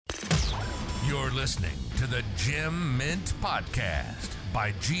You're listening to the Gem Mint Podcast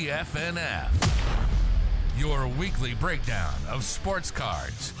by GFNF. Your weekly breakdown of sports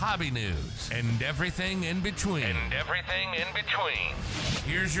cards, hobby news, and everything in between.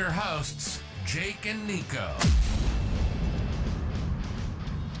 Here's your hosts, Jake and Nico.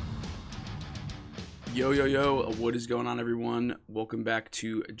 Yo, what is going on, everyone? Welcome back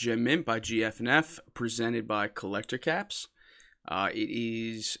to Gem Mint by GFNF, presented by Collector Caps. It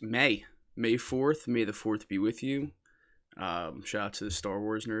is May 4th. May the 4th be with you. Shout out to the Star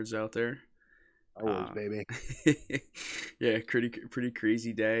Wars nerds out there. Star Wars, baby. Yeah, pretty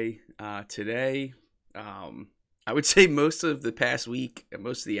crazy day today. I would say most of the past week,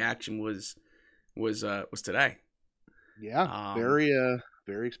 most of the action was today. Yeah,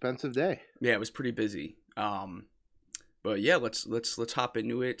 very expensive day. Yeah, it was pretty busy. But yeah, let's hop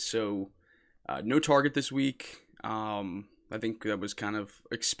into it. So, no Target this week. I think that was kind of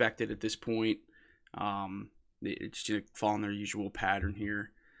expected at this point. It's just following their usual pattern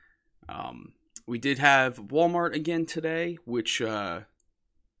here. We did have Walmart again today, which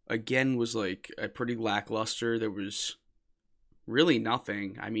again was like a pretty lackluster. There was really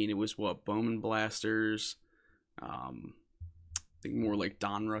nothing. I mean, it was Bowman Blasters. I think more like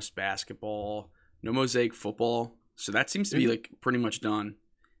Donruss basketball. No Mosaic football. So that seems to be like pretty much done.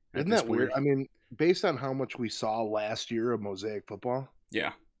 Isn't that weird? I mean, based on how much we saw last year of Mosaic football,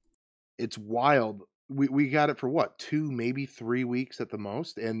 yeah, it's wild. We got it for what, 2, maybe 3 weeks at the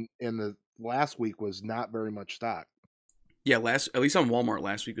most, and the last week was not very much stock. Yeah, at least on Walmart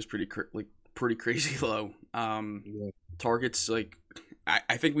last week was pretty crazy low. Yeah. Target's like,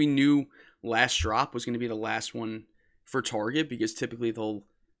 I think we knew last drop was going to be the last one for Target, because typically they'll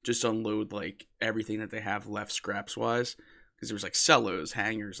just unload like everything that they have left scraps wise, because there was like cellos,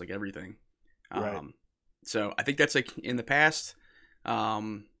 hangers, like everything. Right. So I think that's like in the past.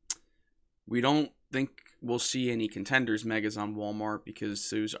 We don't think we'll see any Contenders megas on Walmart, because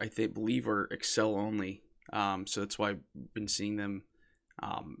those believe are Excel only. So that's why I've been seeing them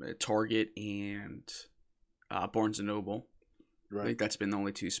at Target and Barnes and Noble. Right. I think that's been the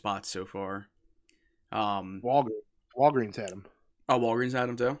only 2 spots so far. Walgreens had them. Oh, Walgreens had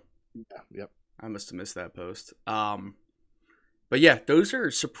them too? Yeah, yep. I must have missed that post. But yeah, those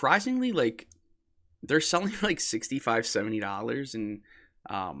are surprisingly like, they're selling like $65, $70, and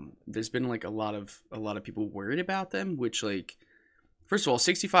there's been like a lot of people worried about them, which, like, first of all,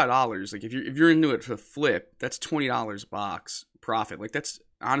 $65, like if you're into it for flip, that's $20 a box profit. Like, that's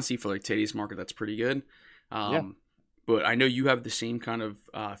honestly, for like today's market, that's pretty good. Yeah. But I know you have the same kind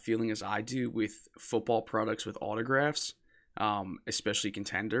of feeling as I do with football products with autographs, especially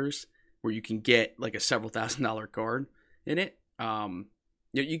Contenders, where you can get like a several $1,000 card in it.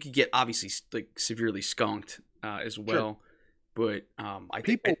 You could get obviously like severely skunked as well. Sure. But I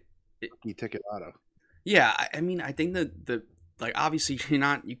think you ticket auto. Yeah, I mean, I think the like, obviously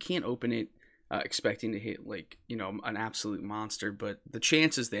you can't open it expecting to hit like, you know, an absolute monster, but the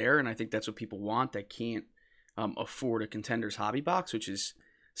chance is there, and I think that's what people want that can't afford a Contenders hobby box, which is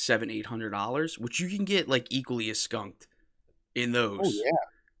 $700-800, which you can get like equally as skunked in those. Oh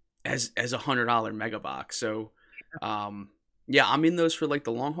yeah, as a $100 mega box. So yeah, I'm in those for like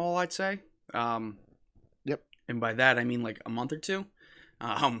the long haul, I'd say. Yep. And by that I mean like a month or two.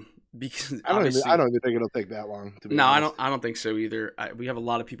 Because I don't even think it'll take that long to be honest. I don't think so either. We have a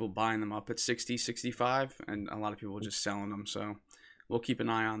lot of people buying them up at 60, 65, and a lot of people just selling them. So we'll keep an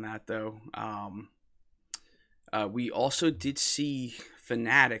eye on that though. We also did see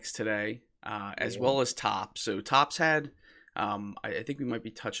Fanatics today, as well as Topps. So Topps had, I think we might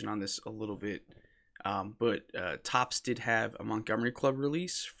be touching on this a little bit, but Topps did have a Montgomery Club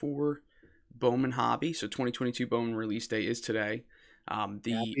release for Bowman Hobby. So 2022 Bowman release day is today.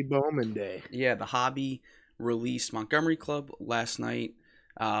 Happy Bowman Day. Yeah, the Hobby released Montgomery Club last night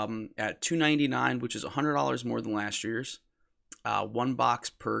at $299, which is $100 more than last year's. 1 box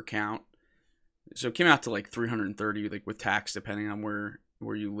per count. So it came out to like $330, like with tax, depending on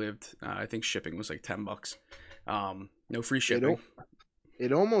where you lived. I think shipping was like $10. No free shipping.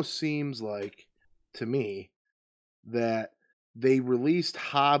 It almost seems like, to me, that they released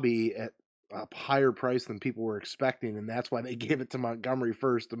Hobby at a higher price than people were expecting, and that's why they gave it to Montgomery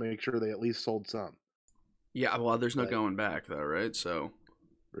first, to make sure they at least sold some. Yeah, well, there's no going back though, right? So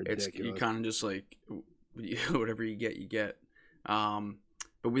ridiculous. You kind of just like, whatever you get.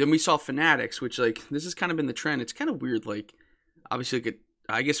 But then we saw Fanatics, which, like, this has kind of been the trend. It's kind of weird, like, obviously, like,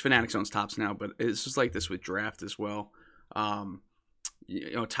 I guess Fanatics owns Topps now, but it's just like this with Draft as well.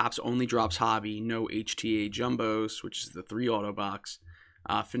 You know, Topps only drops Hobby, no HTA Jumbos, which is the 3 auto box.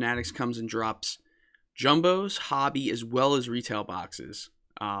 Fanatics comes and drops Jumbos, Hobby, as well as retail boxes.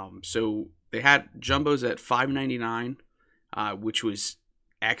 So they had jumbos at $5.99, which was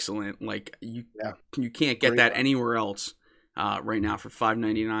excellent. Like you can't get that anywhere else right now for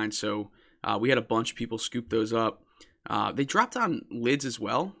 $5.99. So we had a bunch of people scoop those up. They dropped on lids as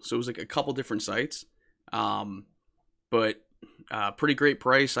well, so it was like a couple different sites. But pretty great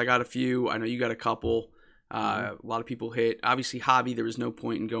price. I got a few. I know you got a couple. A lot of people hit. Obviously, hobby, there was no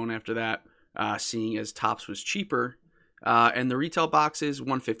point in going after that, seeing as Topps was cheaper. And the retail boxes,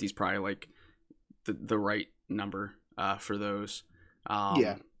 150 is probably like the right number for those.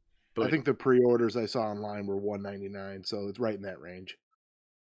 Yeah. But I think the pre-orders I saw online were $199, so it's right in that range.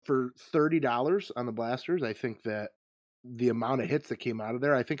 For $30 on the blasters, I think that the amount of hits that came out of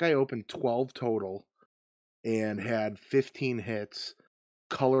there, I think I opened 12 total and had 15 hits,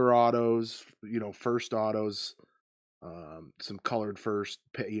 color autos, first autos, some colored first,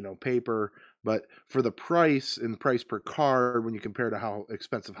 paper. But for the price and price per card, when you compare to how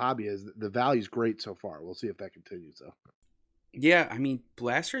expensive hobby is, the value's great so far. We'll see if that continues though. Yeah, I mean,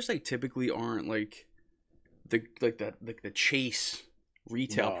 blasters like typically aren't like the chase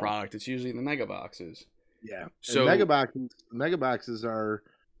retail product. It's usually the mega boxes. Yeah. So mega boxes are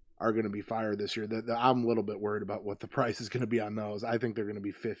going to be fire this year. I'm a little bit worried about what the price is going to be on those. I think they're going to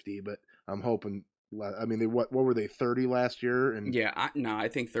be 50, but I'm hoping. I mean, what were they, 30 last year? And yeah, I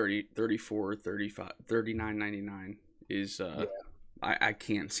think 30, 34, 35, 39.99 is. I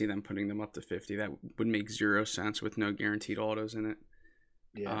can't see them putting them up to 50. That would make 0 sense with no guaranteed autos in it.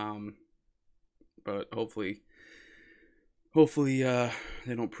 Yeah. But hopefully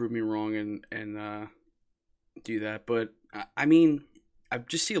they don't prove me wrong and do that. But I mean, I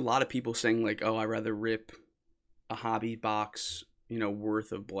just see a lot of people saying like, "Oh, I'd rather rip a hobby box,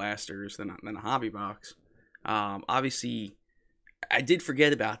 worth of blasters than a hobby box." Obviously, I did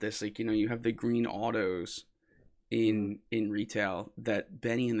forget about this. Like, you have the green autos in retail. That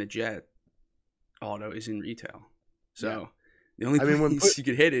Benny and the Jet auto is in retail. So the only place you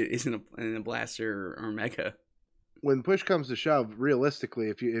could hit it is in a blaster or mega. When push comes to shove, realistically,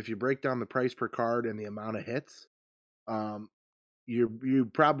 if you break down the price per card and the amount of hits, you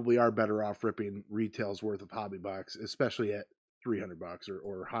probably are better off ripping retail's worth of hobby box, especially at $300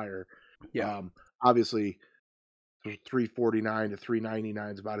 or higher. Yeah. Obviously, $349 to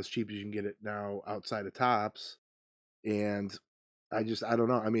 $399 is about as cheap as you can get it now outside of Topps. And I don't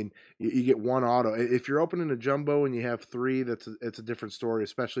know. I mean, you get one auto. If you're opening a jumbo and you have 3, it's a different story,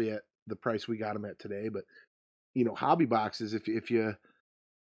 especially at the price we got them at today. But hobby boxes, if you're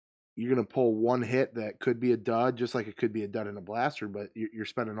gonna pull one hit that could be a dud, just like it could be a dud in a blaster, but you're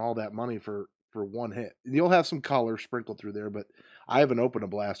spending all that money for one hit. You'll have some color sprinkled through there, but I haven't opened a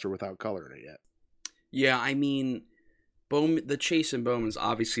blaster without color in it yet. Yeah, I mean, the Chase and Bowman's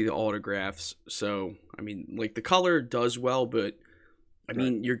obviously the autographs. So I mean, like the color does well, but I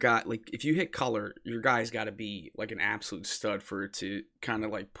mean, if you hit color, your guy's got to be like an absolute stud for it to kind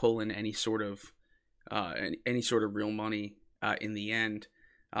of like pull in any sort of real money in the end.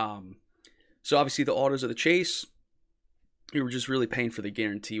 So obviously the autos of the Chase, you were just really paying for the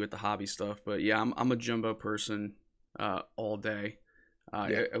guarantee with the hobby stuff. But yeah, I'm a jumbo person all day.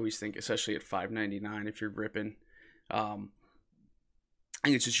 I always think, especially at $5.99, if you're ripping, I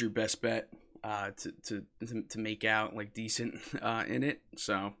think it's just your best bet to make out like decent in it.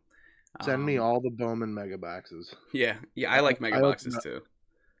 So send me all the Bowman mega boxes. Yeah, I like mega boxes too.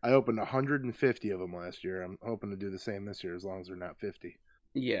 I opened 150 of them last year. I'm hoping to do the same this year, as long as they're not 50.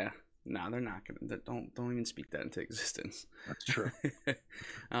 Yeah, no, they're not gonna. Don't even speak that into existence. That's true.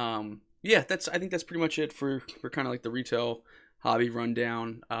 Yeah, I think that's pretty much it for kind of like the retail hobby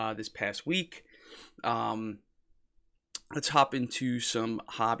rundown this past week. Let's hop into some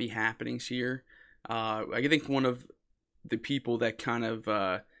hobby happenings here. I think one of the people that kind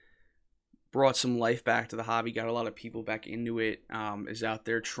of brought some life back to the hobby, got a lot of people back into it, is out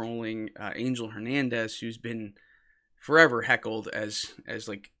there trolling Angel Hernandez, who's been forever heckled as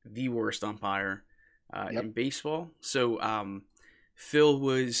like the worst umpire in baseball. So Phil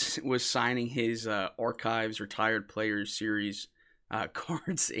was signing his Archives Retired Players Series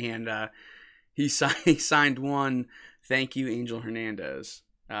cards, and he signed one, "Thank you, Angel Hernandez,"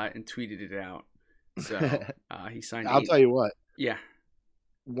 and tweeted it out. So he signed. I'll tell you what. Yeah.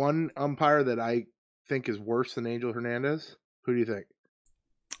 One umpire that I think is worse than Angel Hernandez. Who do you think?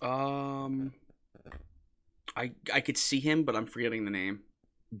 I could see him, but I'm forgetting the name.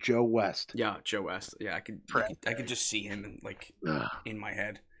 Joe West. Yeah, Joe West. Yeah, I could just see him in my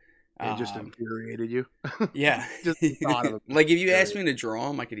head. It just infuriated you. Yeah, just thought of him. Like if you asked me to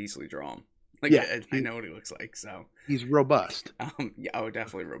draw him, I could easily draw him. Like I know what he looks like. So he's robust.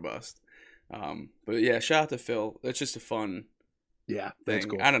 Definitely robust. But yeah, shout out to Phil. That's just a fun. Yeah, thing. that's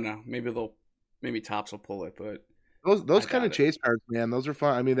cool. I don't know. Maybe they'll maybe Topps will pull it, but Those I kind of doubt it. chase cards, man, those are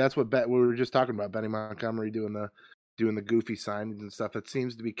fun. I mean, that's what we were just talking about. Benny Montgomery doing the goofy signings and stuff. It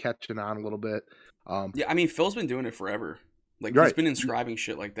seems to be catching on a little bit. Yeah, I mean, Phil's been doing it forever. Like, he's Right. been inscribing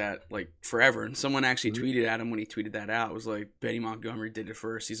shit like that, like, forever. And someone actually Mhm. tweeted at him when he tweeted that out. It was like, Benny Montgomery did it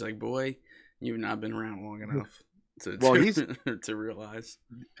first. He's like, boy, you've not been around long enough to, Well, he's to realize.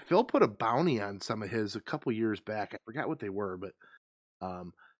 Phil put a bounty on some of his a couple years back. I forgot what they were, but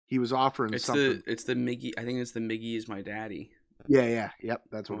he was offering something. It's the Miggy. I think it's the Miggy is my daddy. Yep,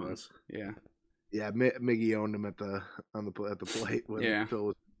 that's what it was. Yeah. Yeah, Miggy owned him at the plate when Yeah. Phil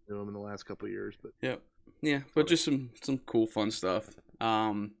was doing him in the last couple of years. But Yep. Yeah, but just some cool fun stuff.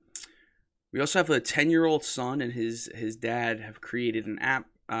 We also have a 10-year-old son and his dad have created an app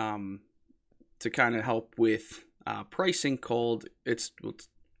to kind of help with pricing called it's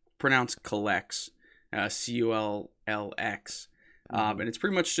pronounced Collex, CULLX. And it's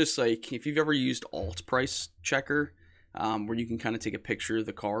pretty much just like if you've ever used Alt Price Checker, where you can kind of take a picture of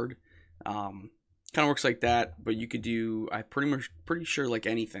the card. Kind of works like that, but you could do pretty sure like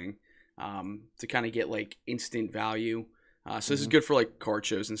anything to kind of get like instant value. So this is good for like card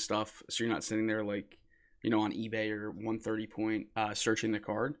shows and stuff. So you're not sitting there like on eBay or 130 point searching the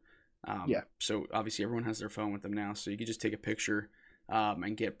card. So obviously everyone has their phone with them now, so you could just take a picture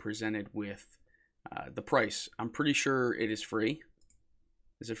and get presented with the price. I'm pretty sure it is free.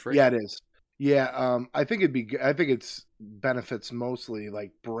 Is it free? yeah, it is. Yeah, I think I think it's benefits mostly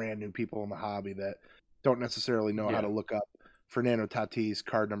like brand new people in the hobby that don't necessarily know how to look up Fernando Tatis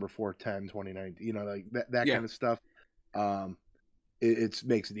card number 410 2019. Like that kind of stuff. It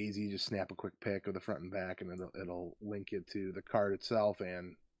makes it easy. You just snap a quick pic of the front and back, and it'll link it to the card itself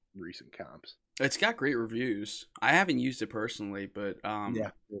and recent comps. It's got great reviews. I haven't used it personally, but I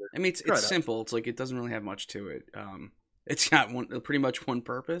mean it's simple. It's like it doesn't really have much to it. It's got pretty much one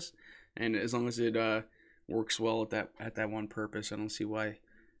purpose, and as long as it works well at that one purpose, I don't see why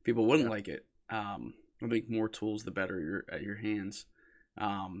people wouldn't like it. I think more tools, the better you're at your hands.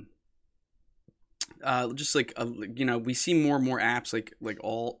 Just like we see more and more apps like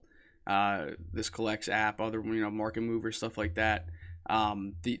Alt, this Collects app, other market movers, stuff like that.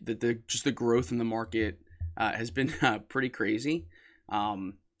 The growth in the market has been pretty crazy.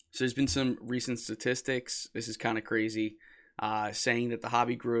 So there's been some recent statistics. This is kind of crazy, saying that the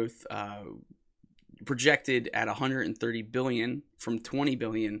hobby growth projected at 130 billion from 20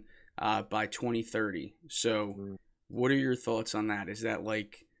 billion by 2030. So, what are your thoughts on that? Is that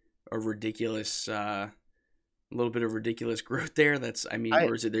like a ridiculous, a little bit of ridiculous growth there?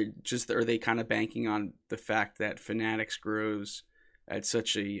 Or is it are they kind of banking on the fact that Fanatics grows at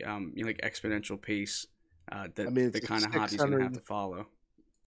such a exponential pace that the kind of hobby's gonna have to follow?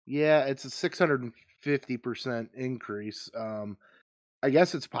 Yeah, it's a 650% increase. I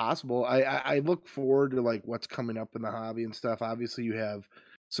guess it's possible. I look forward to like what's coming up in the hobby and stuff. Obviously, you have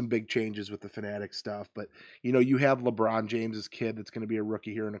some big changes with the Fanatic stuff, but you have LeBron James's kid that's going to be a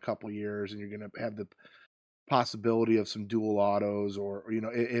rookie here in a couple of years, and you're going to have the possibility of some dual autos, or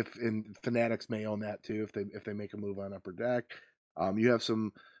and Fanatics may own that too if they make a move on Upper Deck. You have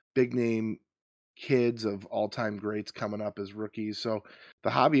some big name kids of all-time greats coming up as rookies, so the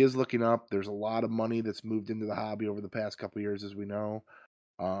hobby is looking up. There's a lot of money that's moved into the hobby over the past couple of years, as we know.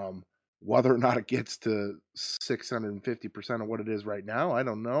 Whether or not it gets to 650% of what it is right now, I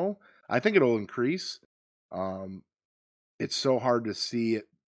don't know. I think it'll increase. It's so hard to see it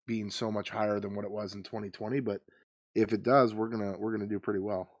being so much higher than what it was in 2020, but if it does, we're gonna do pretty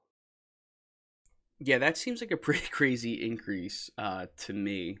well. Yeah, that seems like a pretty crazy increase to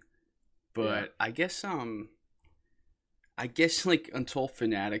me. But I guess like until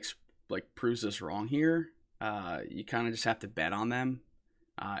Fanatics like proves us wrong here, you kind of just have to bet on them.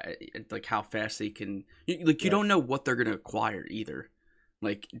 Like how fast they can. You don't know what they're gonna acquire either.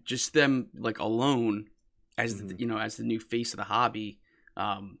 Like just them like alone as as the new face of the hobby,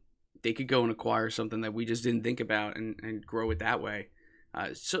 they could go and acquire something that we just didn't think about and grow it that way.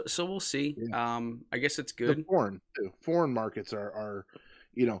 So we'll see. Yeah. I guess it's good. The foreign markets are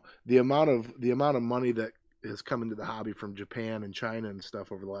the amount of money that has come into the hobby from Japan and China and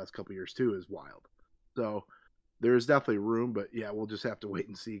stuff over the last couple of years too is wild. So there's definitely room, but yeah, we'll just have to wait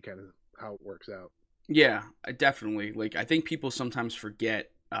and see kind of how it works out. Yeah, definitely. Like I think people sometimes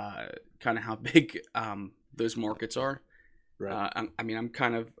forget kind of how big those markets are. Right. I'm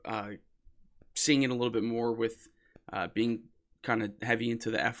kind of seeing it a little bit more with being kind of heavy into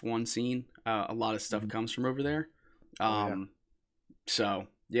the F1 scene. A lot of stuff comes from over there. So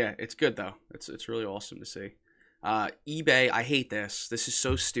yeah, it's good though. It's really awesome to see. eBay, I hate this. This is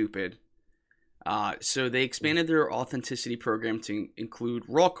so stupid. So they expanded their authenticity program to include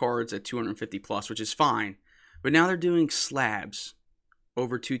raw cards at 250 plus, which is fine. But now they're doing slabs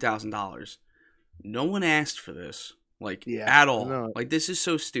over $2,000. No one asked for this, at all. No. Like, this is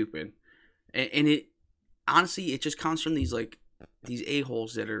so stupid. And it, honestly, it just comes from these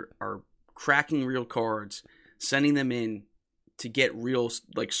a-holes that are cracking real cards, sending them in to get real,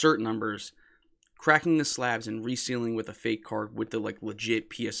 cert numbers, cracking the slabs and resealing with a fake card with the,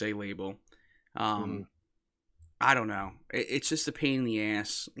 legit PSA label. I don't know. It's just a pain in the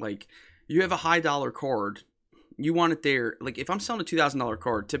ass. Like, you have a high dollar card. You want it there. Like, if I'm selling a $2,000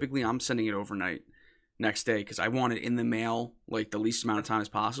 card, typically I'm sending it overnight next day because I want it in the mail, the least amount of time as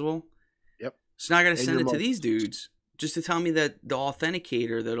possible. Yep. So now I got to send it to these dudes just to tell me that the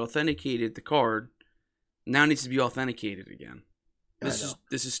authenticator that authenticated the card now needs to be authenticated again. This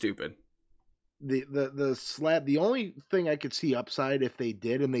is stupid. The slab, the only thing I could see upside if they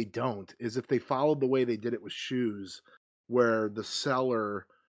did, and they don't, is if they followed the way they did it with shoes, where the seller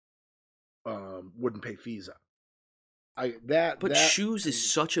wouldn't pay fees on. Shoes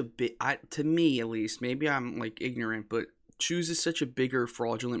is such a big, to me at least, maybe I'm ignorant, but shoes is such a bigger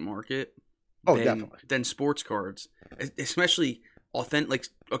fraudulent market definitely, than sports cards, especially authentic,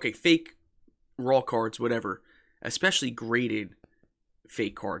 fake raw cards, whatever, especially graded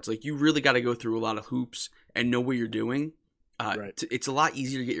fake cards. You really got to go through a lot of hoops and know what you're doing. Right. It's a lot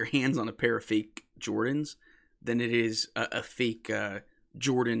easier to get your hands on a pair of fake Jordans than it is a fake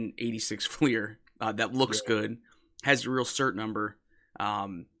Jordan 86 Fleer that looks good, has a real cert number.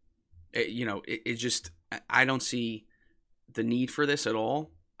 It just, I don't see the need for this at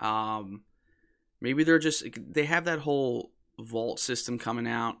all. Maybe they have that whole vault system coming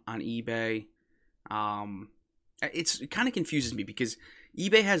out on eBay. It kind of confuses me because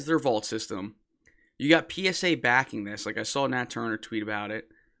eBay has their vault system. You got PSA backing this. I saw Nat Turner tweet about it.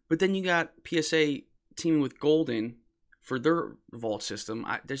 But then you got PSA teaming with Golden for their vault system.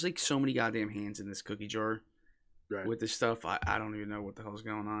 There's so many goddamn hands in this cookie jar with this stuff. I don't even know what the hell's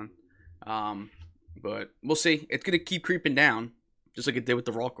going on. But we'll see. It's going to keep creeping down, just like it did with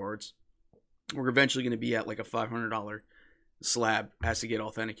the raw cards. We're eventually going to be at a $500 slab has to get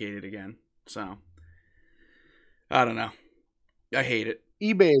authenticated again. So, I don't know. I hate it.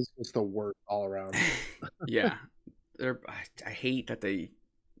 eBay is just the worst all around. Yeah. I hate that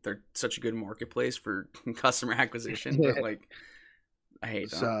they're such a good marketplace for customer acquisition, but I hate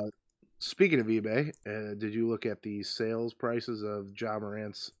that. So, speaking of eBay, did you look at the sales prices of Ja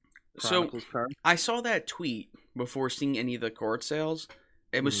Morant's Chronicles card? I saw that tweet before seeing any of the card sales.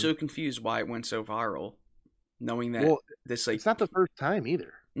 I was so confused why it went so viral, knowing that it's not the first time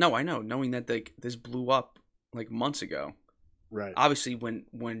either. No, I know, knowing that this blew up months ago. Right. Obviously,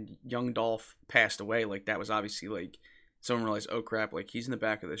 when young Dolph passed away, that was obviously someone realized, oh crap, he's in the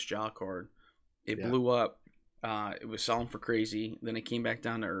back of this Ja card. It blew up. It was selling for crazy. Then it came back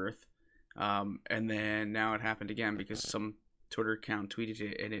down to earth. And then now it happened again because some Twitter account tweeted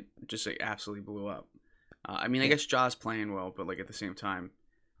it and it just absolutely blew up. I guess Ja's playing well, but at the same time,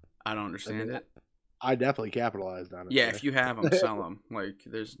 I don't understand it. I definitely capitalized on it. Yeah, if you have them, sell them.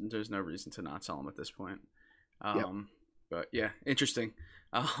 There's no reason to not sell them at this point. But yeah, interesting.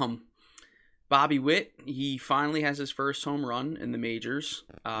 Bobby Witt, he finally has his first home run in the majors.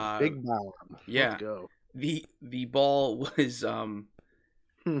 Big bomb. Yeah. Let's go. The ball was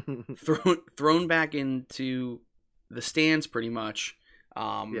thrown back into the stands pretty much.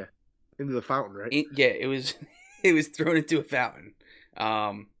 Into the fountain, right? It was thrown into a fountain.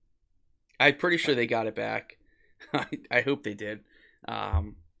 I'm pretty sure they got it back. I hope they did.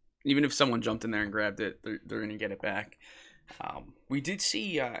 Even if someone jumped in there and grabbed it, they're going to get it back. We did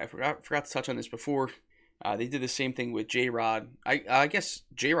see, I forgot to touch on this before, they did the same thing with J-Rod. I guess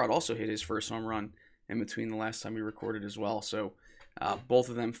J-Rod also hit his first home run in between the last time we recorded as well. So both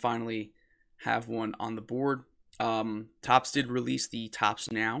of them finally have one on the board. Topps did release the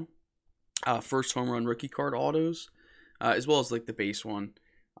Topps Now first home run rookie card autos, as well as the base one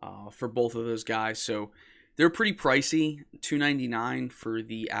for both of those guys. So they're pretty pricey. $299 for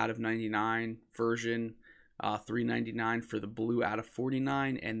the out of 99 version, $399 for the blue out of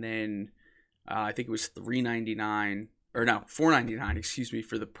 49, and then I think it was $499, excuse me,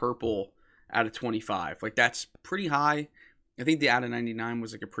 for the purple out of 25. That's pretty high. I think the out of 99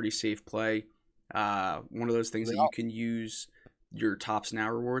 was a pretty safe play. One of those things that you can use your Topps Now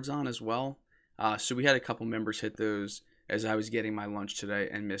rewards on as well. So we had a couple members hit those as I was getting my lunch today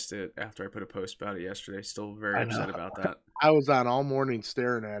and missed it after I put a post about it yesterday. Still very upset about that. I was on all morning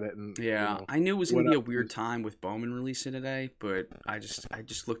staring at it, and I knew it was going to be a weird time with Bowman releasing today, but I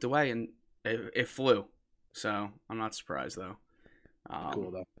just looked away and it flew. So I'm not surprised though.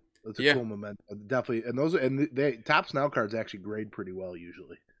 Cool though. It's a cool moment, definitely. And those Topps Now cards actually grade pretty well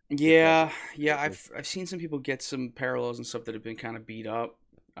usually. Yeah. I've seen some people get some parallels and stuff that have been kind of beat up,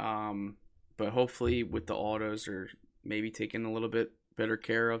 but hopefully with the autos are maybe taken a little bit better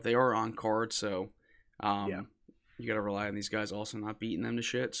care of. They are on card, so you got to rely on these guys also not beating them to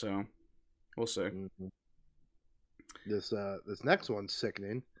shit. So we'll see. Mm-hmm. This next one's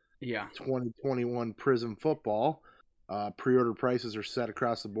sickening. Yeah. 2021 Prism Football. Pre-order prices are set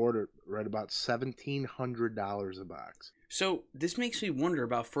across the board at right about $1,700 a box. So this makes me wonder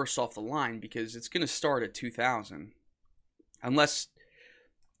about first off the line, because it's going to start at $2,000, unless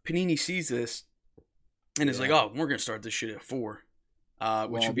Panini sees this and is like, "Oh, we're going to start this shit at $4,000,"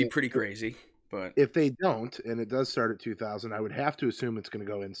 which would be pretty crazy. But if they don't, and it does start at $2,000, I would have to assume it's going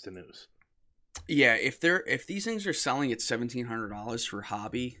to go instant news. Yeah, if these things are selling at $1,700 for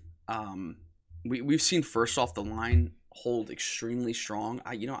hobby, we've seen first off the line hold extremely strong.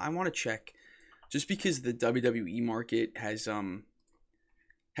 I want to check, just because the WWE market has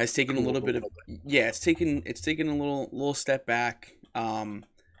taken a little bit of it's taken a little step back.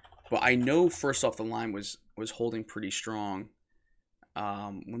 But I know first off the line was holding pretty strong.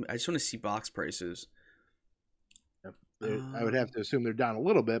 I just want to see box prices. I would have to assume they're down a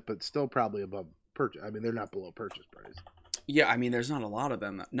little bit, but still probably above purchase. I mean, they're not below purchase price. Yeah, I mean, there's not a lot of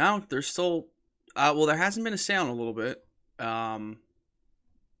them. Now, there's still... well, there hasn't been a sale in a little bit. I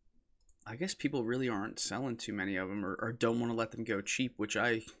guess people really aren't selling too many of them or don't want to let them go cheap, which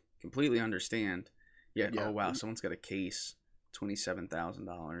I completely understand. Yeah. Oh, wow. Someone's got a case.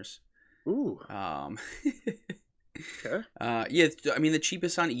 $27,000. Ooh. Okay. Yeah, I mean, the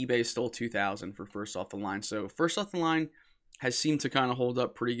cheapest on eBay is still $2,000 for first off the line. So first off the line has seemed to kind of hold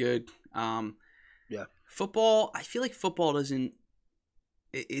up pretty good. Yeah. Football, I feel like football isn't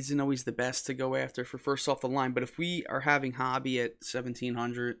always the best to go after for first off the line. But if we are having hobby at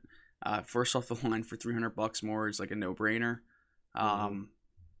 $1,700, first off the line for $300 more is like a no brainer.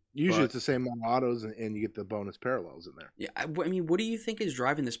 Usually it's the same amount of autos, and you get the bonus parallels in there. Yeah, I mean, what do you think is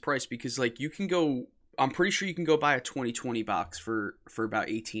driving this price? Because like you can go. I'm pretty sure you can go buy a 2020 box for about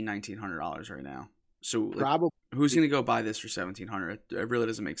 $1,900 right now. So like, probably who's going to go buy this for $1,700? It really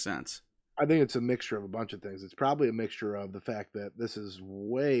doesn't make sense. I think it's a mixture of a bunch of things. It's probably a mixture of the fact that this is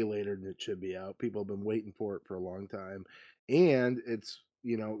way later than it should be out. People have been waiting for it for a long time, and it's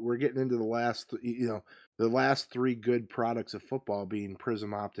we're getting into the last three good products of football being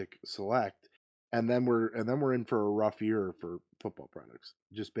Prism Optic Select, and then we're in for a rough year for football products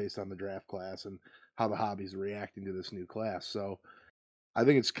just based on the draft class and how the hobby's reacting to this new class. So I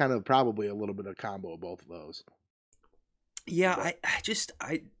think it's kind of probably a little bit of combo of both of those. Yeah,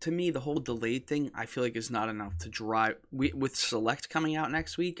 to me, the whole delayed thing, I feel like is not enough to drive. With Select coming out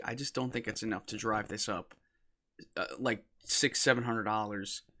next week, I just don't think it's enough to drive this up like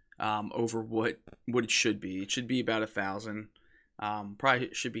 $600-$700 over what it should be. It should be about $1,000. Probably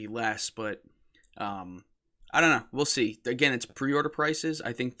should be less, but I don't know. We'll see. Again, it's pre-order prices.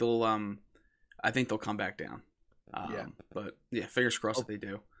 I think they'll come back down. But yeah, fingers crossed that they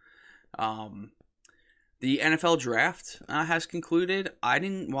do. The NFL draft has concluded. I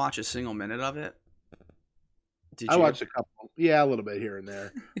didn't watch a single minute of it. Did you? I watched a couple. Yeah, a little bit here and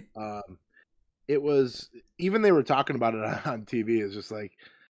there. It was, even they were talking about it on TV. It's just like,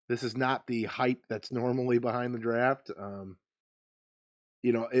 this is not the hype that's normally behind the draft.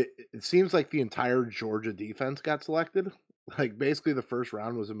 It seems like the entire Georgia defense got selected. Like basically the first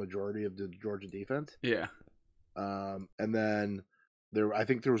round was a majority of the Georgia defense. Yeah. And then I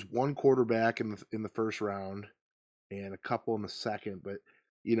think there was one quarterback in the first round and a couple in the second, but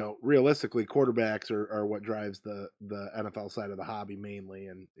realistically quarterbacks are what drives the NFL side of the hobby mainly,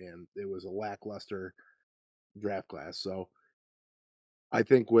 and it was a lackluster draft class. So I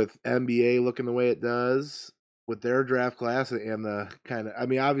think with NBA looking the way it does with their draft class and the kind of, I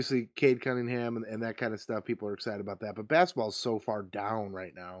mean, obviously Cade Cunningham and that kind of stuff, people are excited about that, but basketball is so far down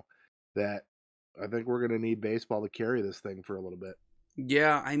right now that I think we're going to need baseball to carry this thing for a little bit.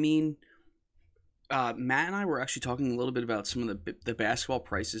 Yeah, I mean, Matt and I were actually talking a little bit about some of the basketball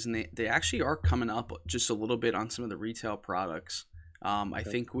prices, and they actually are coming up just a little bit on some of the retail products. I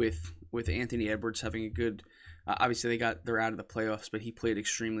think with Anthony Edwards having a good, obviously they're out of the playoffs, but he played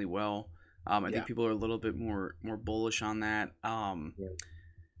extremely well. I think people are a little bit more bullish on that.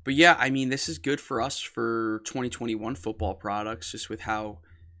 But yeah, I mean, this is good for us for 2021 football products, just with how.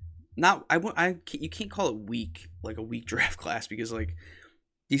 You can't call it weak, like a weak draft class, because like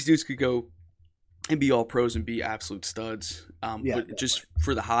these dudes could go and be all pros and be absolute studs. But just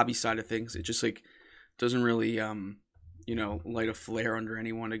for the hobby side of things, it just like doesn't really light a flare under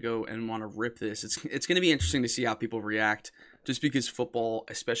anyone to go and want to rip this. It's going to be interesting to see how people react just because football,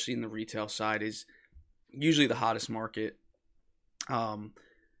 especially in the retail side, is usually the hottest market.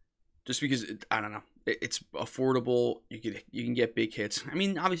 Just because I don't know, it's affordable. You can get big hits. I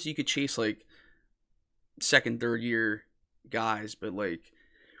mean, obviously you could chase like second, third year guys, but like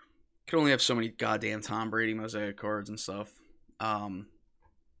you can only have so many goddamn Tom Brady mosaic cards and stuff.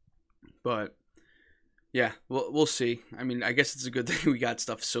 But yeah, we'll see. I mean, I guess it's a good thing we got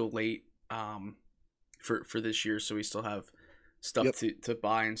stuff so late for this year, so we still have stuff to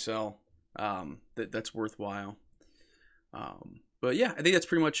buy and sell that's worthwhile. But yeah, I think that's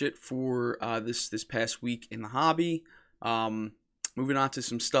pretty much it for this past week in the hobby. Moving on to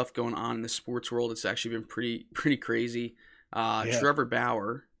some stuff going on in the sports world, it's actually been pretty crazy. Trevor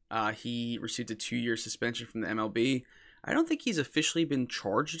Bauer, he received a 2-year suspension from the MLB. I don't think he's officially been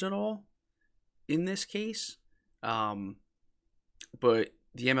charged at all in this case, but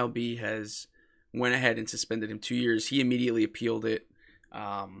the MLB has went ahead and suspended him 2 years. He immediately appealed it.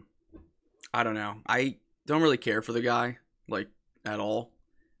 I don't know. I don't really care for the guy, like, at all.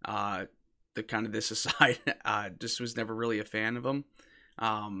 The kind of this aside, just was never really a fan of him.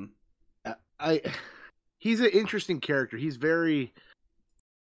 He's an interesting character. He's very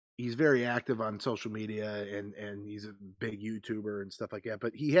active on social media and he's a big YouTuber and stuff like that.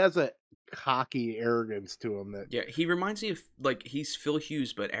 But he has a cocky arrogance to him that he reminds me of, like, he's Phil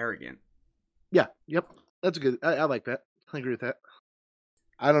Hughes but arrogant. Yeah, yep, that's good. I like that. I agree with that.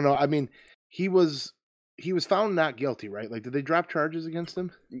 I don't know. I mean, he was found not guilty, right? Like, did they drop charges against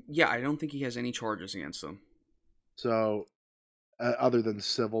him? Yeah, I don't think he has any charges against him. So, other than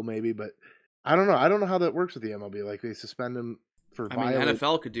civil, maybe, but I don't know. I don't know how that works with the MLB. Like, they suspend him for. I mean,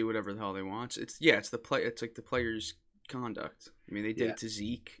 NFL could do whatever the hell they want. It's like the player's conduct. I mean, they did it to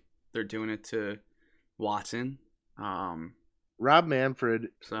Zeke. They're doing it to Watson. Rob Manfred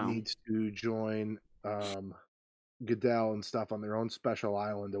needs to join Goodell and stuff on their own special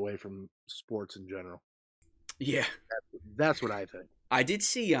island away from sports in general. Yeah, that's what I think. I did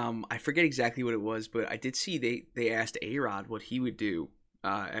see. I forget exactly what it was, but I did see they asked A-Rod what he would do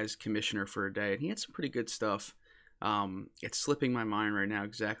as commissioner for a day, and he had some pretty good stuff. It's slipping my mind right now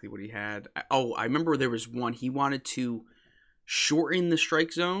exactly what he had. I remember there was one. He wanted to shorten the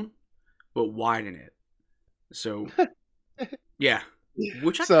strike zone, but widen it. So, yeah,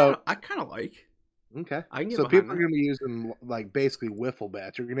 which I kind of like. Okay. So people are going to be using like basically wiffle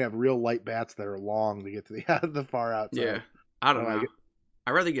bats. You're going to have real light bats that are long to get to the far outside. Yeah. I don't know.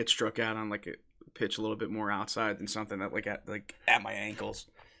 I'd rather get struck out on like a pitch a little bit more outside than something that at my ankles.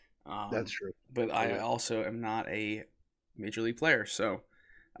 That's true. But I also am not a major league player, so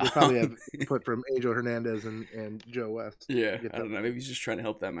you probably have input from Angel Hernandez and Joe West. Yeah, I don't know. Maybe he's just trying to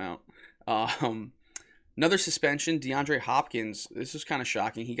help them out. Another suspension, DeAndre Hopkins. This was kind of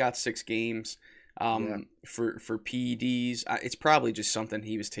shocking. He got 6 games. For PEDs. It's probably just something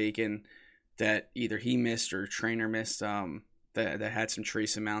he was taking that either he missed or trainer missed that had some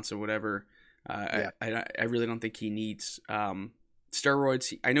trace amounts or whatever. I really don't think he needs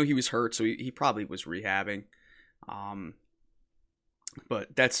steroids. I know he was hurt, so he probably was rehabbing.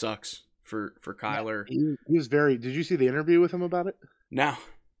 But that sucks for Kyler. He was very. Did you see the interview with him about it? No.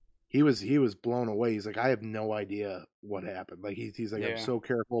 He was blown away. He's like, I have no idea what happened. Like he's like, I'm so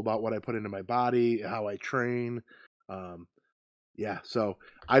careful about what I put into my body, how I train. So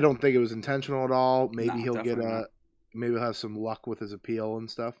I don't think it was intentional at all. Maybe he'll maybe he'll have some luck with his appeal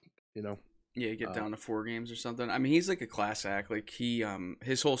and stuff, you know. Yeah, get down to 4 games or something. I mean, he's like a class act. Like he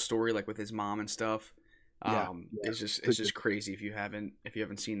his whole story, like with his mom and stuff, it's just crazy if you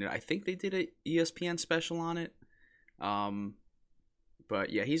haven't seen it. I think they did a ESPN special on it. But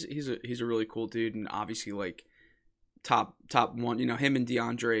yeah, he's a really cool dude, and obviously like top one. You know, him and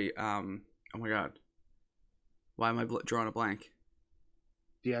DeAndre. Oh my God, why am I drawing a blank?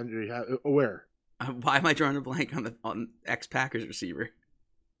 DeAndre, where? Why am I drawing a blank on ex-Packers receiver?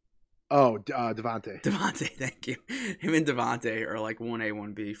 Oh, Devontae. Devontae, thank you. Him and Devontae are like 1A,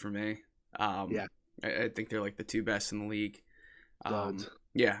 1B for me. I think they're like the 2 best in the league.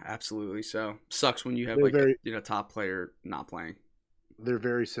 Yeah, absolutely. So sucks when you have top player not playing. They're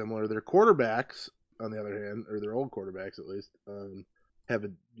very similar. Their quarterbacks, on the other hand, or their old quarterbacks at least,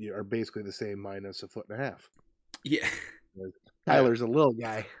 are basically the same minus a foot and a half. Yeah. Tyler's a little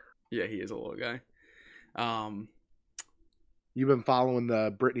guy. Yeah, he is a little guy. You've been following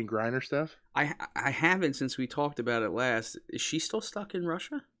the Brittany Griner stuff? I haven't since we talked about it last. Is she still stuck in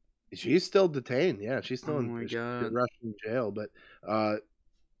Russia? She's still detained. Yeah, she's still in Russian jail. But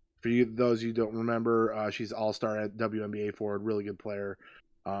for those you don't remember, she's all-star at WNBA forward, really good player.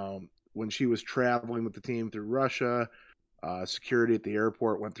 When she was traveling with the team through Russia, security at the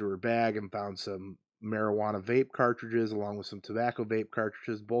airport went through her bag and found some marijuana vape cartridges along with some tobacco vape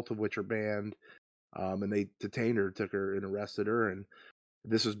cartridges, both of which are banned. And they detained her, took her and arrested her. And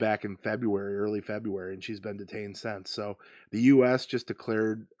this was back in February, early February, and she's been detained since. So the U.S. just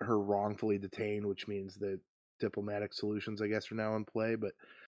declared her wrongfully detained, which means that diplomatic solutions, I guess, are now in play. But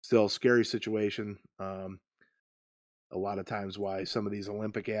still, scary situation. A lot of times why some of these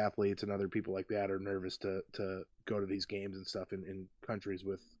Olympic athletes and other people like that are nervous to go to these games and stuff in countries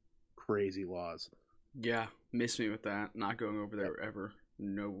with crazy laws. Yeah, miss me with that. Not going over there ever.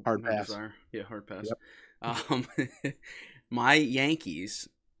 No, Hard no pass. desire. Yeah, hard pass. Yep. My Yankees,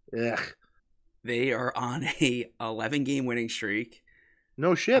 Yeah. they are on a 11-game winning streak.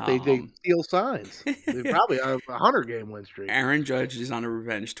 No shit. They steal signs. They probably have a 100-game win streak. Aaron Judge is on a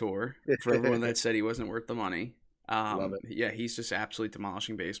revenge tour for everyone that said he wasn't worth the money. Love it. Yeah, he's just absolutely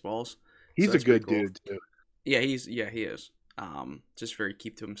demolishing baseballs. He's So a that's good pretty cool. dude too. Yeah, he is. Just very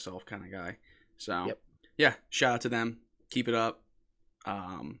keep to himself kind of guy. So Yep. yeah, shout out to them. Keep it up.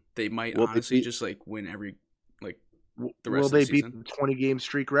 They might Will they honestly beat- just like win every the Will rest of they the beat season. the 20-game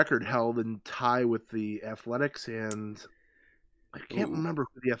streak record held and tie with the Athletics? And I can't Ooh. remember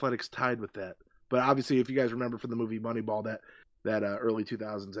who the Athletics tied with that. But obviously, if you guys remember from the movie Moneyball, that early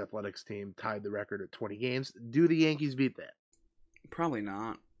 2000s Athletics team tied the record at 20 games. Do the Yankees beat that? Probably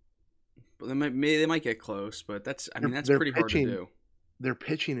not. But they might get close, but that's They're pretty hard to pitching- do. Their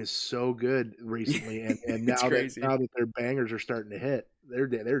pitching is so good recently, and It's now crazy. that their bangers are starting to hit,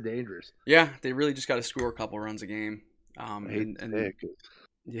 they're dangerous. Yeah, they really just got to score a couple runs a game. I hate And to say it, 'cause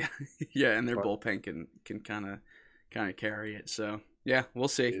yeah, yeah, and their But- bullpen can kind of carry it. So yeah, we'll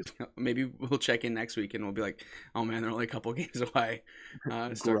see. Jeez. Maybe we'll check in next week and we'll be like, oh man, they're only a couple games away.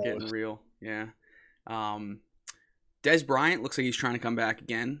 Start getting Gross. real. Yeah. Des Bryant looks like he's trying to come back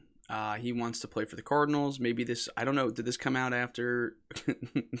again. He wants to play for the Cardinals. Maybe this. I don't know. Did this come out after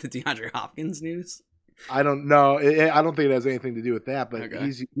the DeAndre Hopkins news? I don't know. I don't think it has anything to do with that. But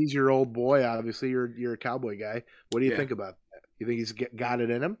Okay. he's your old boy. Obviously, you're a Cowboy guy. What do you Yeah. think about that? You think he's got it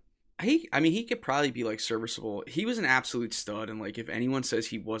in him? He could probably be like serviceable. He was an absolute stud, and like if anyone says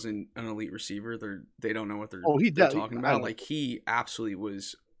he wasn't an elite receiver, they don't know what they're He they're does. talking I about. don't- Like he absolutely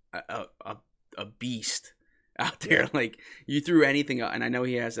was a beast out there. Yeah. Like you threw anything up, and I know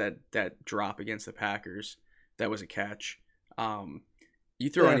he has that drop against the Packers. That was a catch. You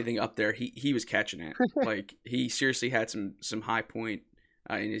throw Yeah. anything up there, he was catching it. Like he seriously had some high point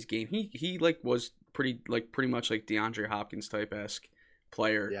in his game. He like was pretty much like DeAndre Hopkins type esque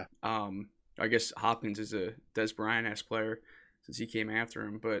player. Yeah. I guess Hopkins is a Des Bryant-esque player since he came after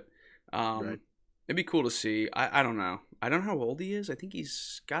him, but Right. it'd be cool to see. I don't know. I don't know how old he is. I think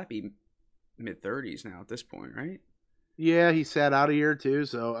he's got to be mid-30s now at this point, right? Yeah, he sat out a year too.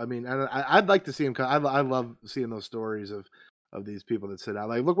 So I mean, I'd like to see him. I love seeing those stories of these people that sit out.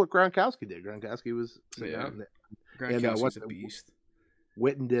 Like, look what Gronkowski did. Gronkowski was sitting Yeah. out. And Gronkowski's what's a beast.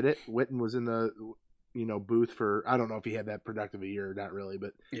 Witten did it. Witten was in the booth for, I don't know if he had that productive a year or not really,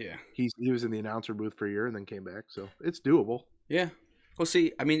 but Yeah. he was in the announcer booth for a year and then came back. So it's doable. Yeah. Well,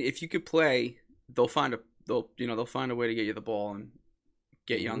 see, I mean, if you could play, they'll find a way to get you the ball and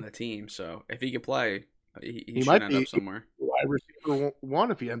get you on the team. So if he could play, he should might end be- up somewhere. Wide receiver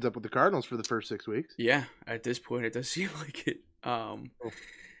one if he ends up with the Cardinals for the first 6 weeks. Yeah, at this point, it does seem like it.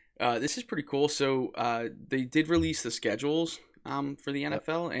 This is pretty cool. So they did release the schedules for the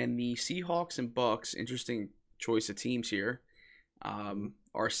NFL, and the Seahawks and Bucks, interesting choice of teams here,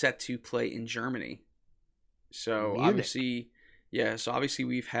 are set to play in Germany. So Munich. obviously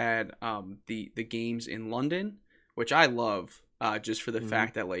we've had the games in London, which I love, just for the Mhm.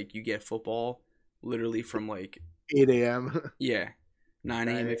 fact that like you get football literally from like 8 a.m. 9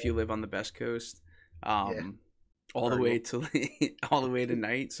 a.m. if you live on the best coast, all the way to all the way to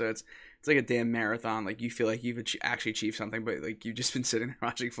night. So it's like a damn marathon. Like you feel like you've actually achieved something, but like you've just been sitting there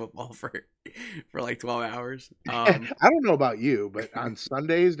watching football for like 12 hours. I don't know about you, but on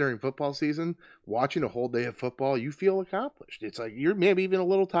Sundays during football season, watching a whole day of football, you feel accomplished. It's like you're maybe even a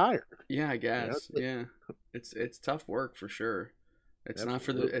little tired. Yeah, I guess. Yeah, it's tough work for sure. It's not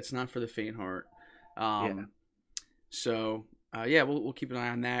for the faint heart. So we'll keep an eye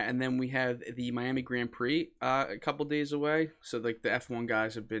on that, and then we have the Miami Grand Prix a couple days away. So like the F1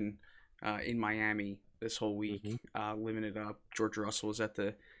 guys have been in Miami this whole week, living it up. George Russell was at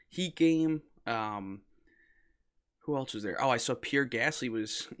the Heat game. Who else was there? Oh, I saw Pierre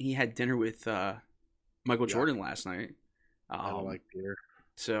Gasly he had dinner with Michael Jordan last night. I don't like beer.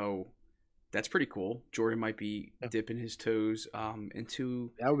 So that's pretty cool. Jordan might be dipping his toes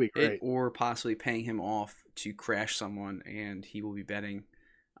into That would be great. it, or possibly paying him off to crash someone, and he will be betting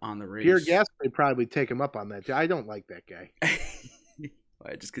on the race. Pierre Gasly would probably take him up on that. I don't like that guy.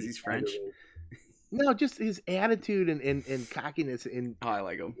 Why, just because he's French? No, just his attitude and cockiness. And Oh, I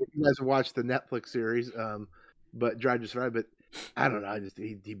like him. you guys have watched the Netflix series, but Drive to Survive. But I don't know.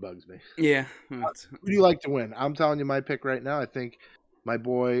 He bugs me. Yeah. Who do you like to win? I'm telling you my pick right now. I think my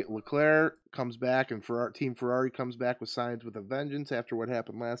boy Leclerc comes back, and Team Ferrari comes back with signs with a vengeance after what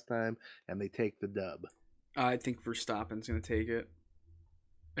happened last time, and they take the dub. I think Verstappen's going to take it.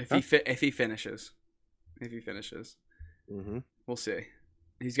 If he finishes. Mm-hmm. We'll see.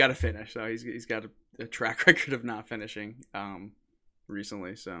 He's got to finish, though. He's got a track record of not finishing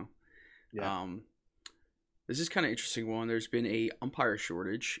recently, so Yeah. This is kind of interesting one. There's been a umpire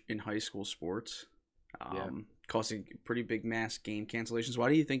shortage in high school sports, causing pretty big mass game cancellations. Why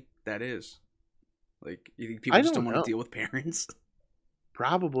do you think that is? Like, you think people just don't want to deal with parents?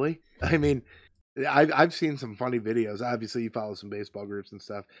 Probably. I mean, I've seen some funny videos. Obviously, you follow some baseball groups and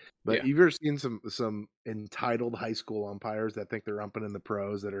stuff, but you've ever seen some entitled high school umpires that think they're umping in the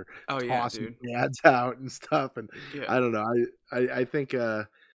pros that are tossing pads out and stuff? And I don't know. I think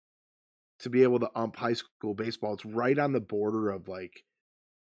to be able to ump high school baseball, it's right on the border of like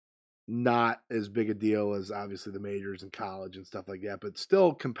not as big a deal as obviously the majors and college and stuff like that, but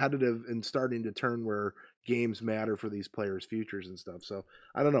still competitive and starting to turn where games matter for these players' futures and stuff. So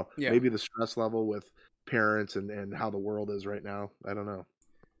I don't know. Yeah. Maybe the stress level with parents and how the world is right now. I don't know.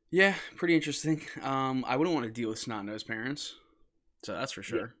 Yeah, pretty interesting. I wouldn't want to deal with snot-nosed parents, so that's for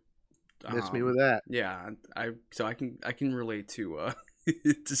sure. Yeah. Miss me with that. Yeah, I can relate to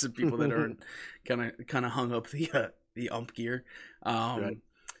to some people that are kind of hung up the ump gear. Right.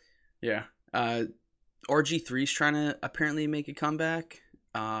 Yeah. RG3's trying to apparently make a comeback.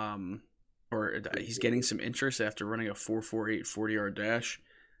 Or he's getting some interest after running a 4.48 40-yard dash.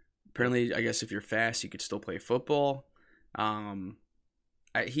 Apparently, I guess if you're fast, you could still play football.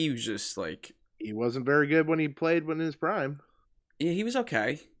 He was just like... He wasn't very good when he played in his prime. Yeah, he was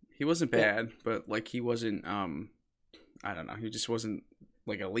okay. He wasn't bad, but like he wasn't... I don't know. He just wasn't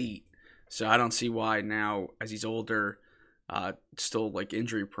like elite. So I don't see why now, as he's older... still like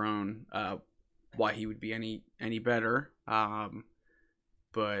injury prone, why he would be any better.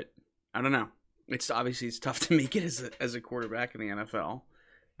 But I don't know. It's tough to make it as a quarterback in the NFL.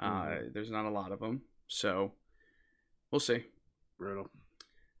 There's not a lot of them, so we'll see. Brutal.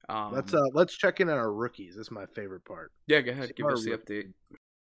 Let's check in on our rookies. This is my favorite part. Yeah, go ahead. Give us the update.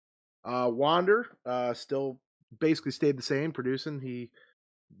 Wander still basically stayed the same, producing. He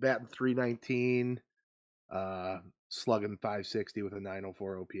batting .319. Slugging .560 with a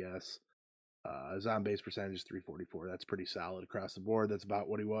 .904 OPS. His on-base percentage is .344. That's pretty solid across the board. That's about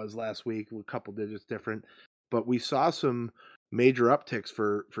what he was last week, a couple digits different. But we saw some major upticks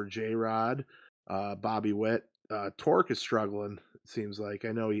for J-Rod, Bobby Witt. Torque is struggling, it seems like.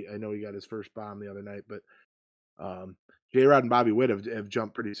 I know he got his first bomb the other night, but J-Rod and Bobby Witt have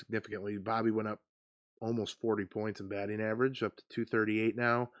jumped pretty significantly. Bobby went up almost 40 points in batting average, up to 238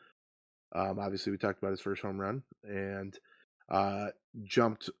 now. Obviously, we talked about his first home run and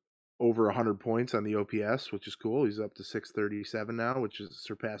jumped over 100 points on the OPS, which is cool. He's up to 637 now, which has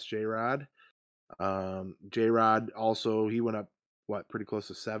surpassed J-Rod. J-Rod also, he went up, pretty close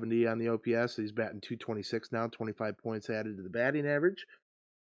to 70 on the OPS. He's batting 226 now, 25 points added to the batting average.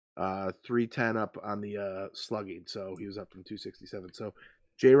 310 up on the slugging, so he was up from 267. So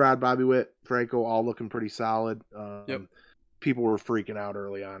J-Rod, Bobby Witt, Franco, all looking pretty solid. Yep. People were freaking out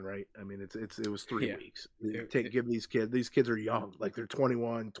early on, right? I mean, it was 3 weeks. Give these kids are young. Like they're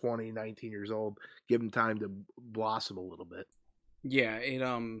 21, 20, 19 years old. Give them time to blossom a little bit. Yeah,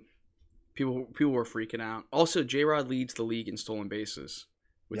 people were freaking out. Also, J-Rod leads the league in stolen bases.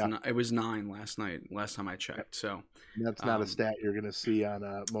 It was 9 last time I checked. So that's not a stat you're going to see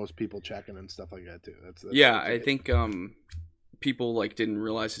on most people checking and stuff like that too. That's I think people didn't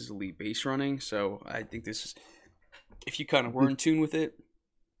realize his elite base running. So I think this is, if you kind of were in tune with it.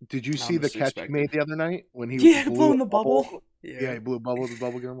 Did you see the catch he made the other night when he blew in the bubble? Yeah, he blew a bubble with his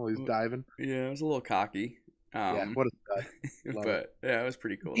bubble gum while he was diving. Yeah, it was a little cocky. What a stud. But it was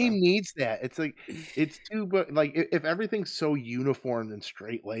pretty cool. He needs that. It's too, but if everything's so uniform and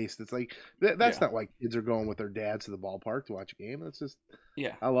straight laced, it's like that's not why kids are going with their dads to the ballpark to watch a game. That's just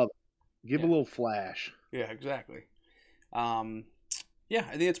I love it. Give a little flash. Yeah, exactly. I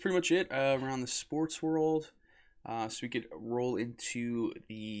think that's pretty much it around the sports world. So we could roll into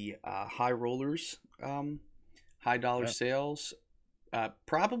the high rollers, high dollar sales.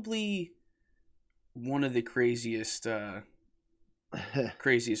 Probably one of the craziest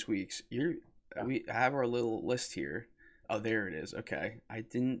weeks. We have our little list here. Oh, there it is. Okay, I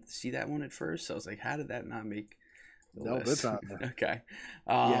didn't see that one at first. So I was like, how did that not make the list? That's not there. Okay.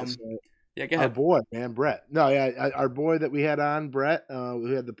 Yeah, go ahead. Our boy, man, Brett. No, our boy that we had on, Brett.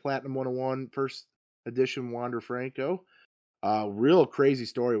 We had the Platinum 101 first edition Wander Franco. Real crazy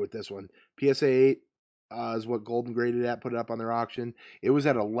story with this one. PSA 8 is what Golden graded at, put it up on their auction. It was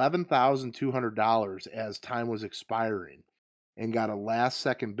at $11,200 as time was expiring and got a last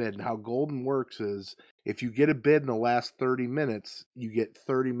second bid. And how Golden works is if you get a bid in the last 30 minutes, you get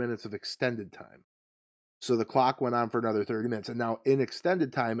 30 minutes of extended time. So the clock went on for another 30 minutes. And now in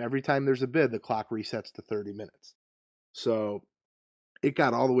extended time, every time there's a bid, the clock resets to 30 minutes. So it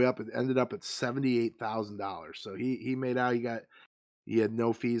got all the way up. It ended up at $78,000. So he made out. He had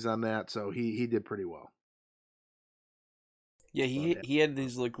no fees on that. So he did pretty well. Yeah, he had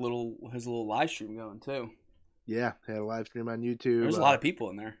his little live stream going too. Yeah, had a live stream on YouTube. There was a lot of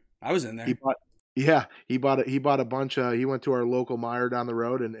people in there. I was in there. He bought a bunch of. He went to our local Meijer down the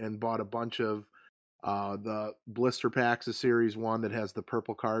road and bought a bunch of the blister packs of Series 1 that has the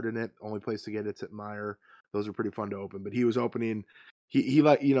purple card in it. Only place to get it's at Meijer. Those are pretty fun to open. But he was opening. He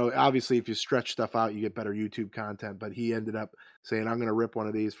like, obviously if you stretch stuff out, you get better YouTube content. But he ended up saying, I'm going to rip one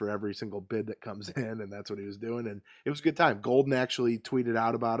of these for every single bid that comes in. And that's what he was doing. And it was a good time. Golden actually tweeted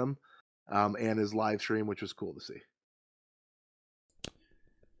out about him and his live stream, which was cool to see.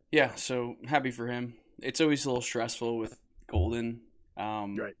 Yeah, so happy for him. It's always a little stressful with Golden.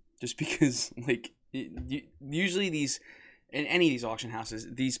 Right. Just because, usually in any of these auction houses,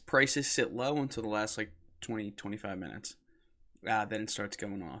 these prices sit low until the last, 20, 25 minutes. Then it starts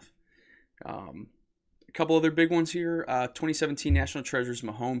going off. A couple other big ones here. 2017 National Treasures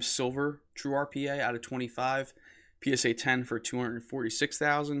Mahomes Silver True RPA out of 25. PSA 10 for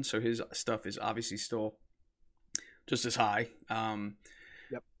 $246,000. So his stuff is obviously still just as high.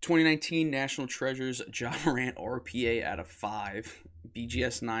 Yep. 2019 National Treasures John Morant RPA out of 5.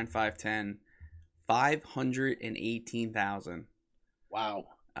 BGS 9510. $518,000. Wow.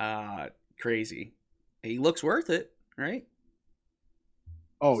 Crazy. He looks worth it, right?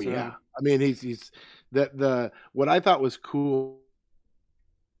 Oh yeah. I mean, he's the what I thought was cool.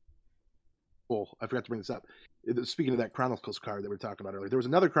 I forgot to bring this up. Speaking of that Chronicles card that we were talking about earlier, there was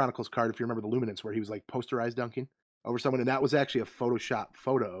another Chronicles card, if you remember the Luminance, where he was posterized dunking over someone, and that was actually a Photoshop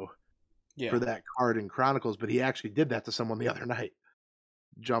photo for that card in Chronicles. But he actually did that to someone the other night.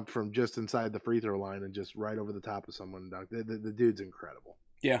 Jumped from just inside the free throw line and just right over the top of someone and dunked. The dude's incredible.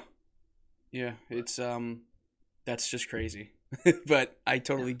 Yeah. It's that's just crazy. But I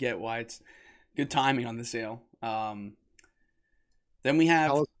totally get why it's good timing on the sale. Then we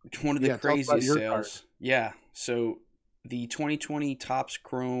have one of the craziest sales. Card. Yeah. So the 2020 Topps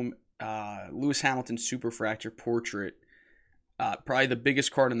Chrome Lewis Hamilton Superfractor Portrait, probably the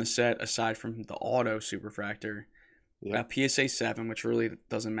biggest card in the set aside from the Auto Superfractor. Yeah. PSA 7, which really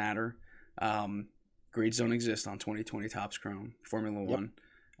doesn't matter. Grades don't exist on 2020 Topps Chrome Formula 1.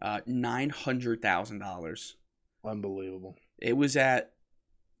 $900,000. Unbelievable. It was at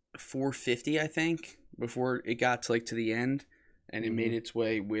 $450, I think, before it got to the end, and it made its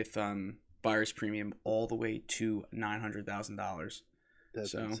way with buyer's premium all the way to $900,000.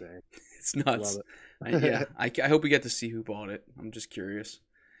 That's insane. It's nuts. Love it. I hope we get to see who bought it. I'm just curious.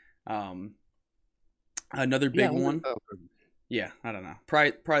 Another big one. Yeah, I don't know.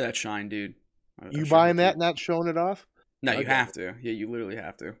 Probably that Shine, dude. You buying that, not showing it off? No, you have to. Yeah, you literally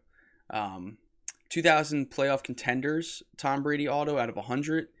have to. 2000 Playoff Contenders Tom Brady auto out of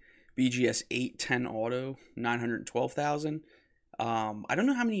 100. BGS 810 auto, $912,000. I don't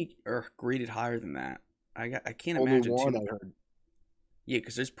know how many are graded higher than that. I can't imagine. Only one, I heard. Yeah,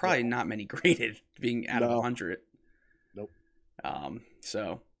 because there's probably not many graded being out of 100. Nope.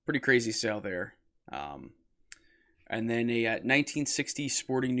 So pretty crazy sale there. And then a 1960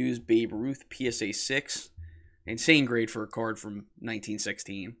 Sporting News Babe Ruth PSA 6. Insane grade for a card from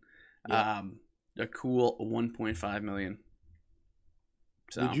 1916. Yeah. A cool $1.5 million.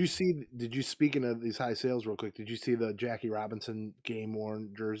 So. Did you, speaking of these high sales real quick, did you see the Jackie Robinson game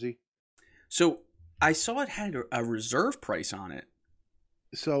worn jersey? So I saw it had a reserve price on it.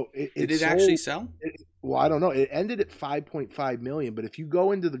 So did it actually sell? Well, I don't know. It ended at $5.5 million, but if you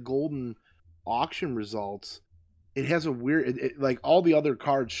go into the Golden auction results, it has a weird, like all the other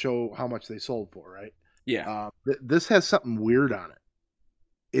cards show how much they sold for, right? Yeah. This has something weird on it.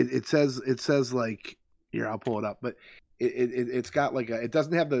 It says like, here, I'll pull it up, but it's got it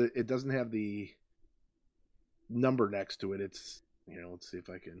doesn't have the number next to it. It's, let's see if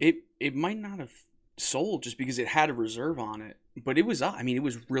I can. It might not have sold just because it had a reserve on it, but it was it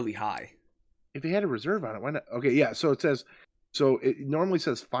was really high. If it had a reserve on it, why not? Okay, yeah. So it normally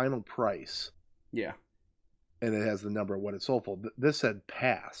says final price. Yeah. And it has the number of what it sold for. This said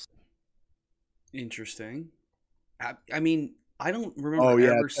pass. Interesting. I mean, I don't remember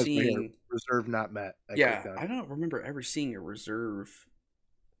ever seeing reserve not met. I don't remember ever seeing a reserve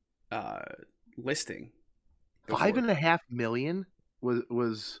listing. Go for it. $5.5 million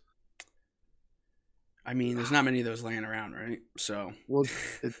was. I mean, there's not many of those laying around, right? So, Well,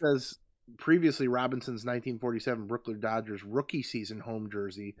 it says previously Robinson's 1947 Brooklyn Dodgers rookie season home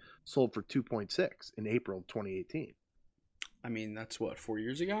jersey sold for 2.6 in April 2018. I mean, that's what, 4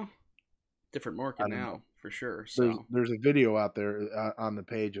 years ago? Different market now, for sure. There's a video out there on the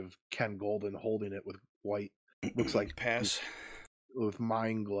page of Ken Golden holding it with white, looks like pass with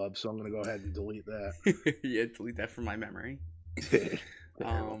mine gloves. So I'm going to go ahead and delete that. Yeah, delete that from my memory.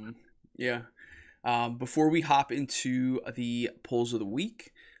 Yeah. Before we hop into the polls of the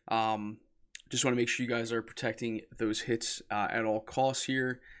week, just want to make sure you guys are protecting those hits at all costs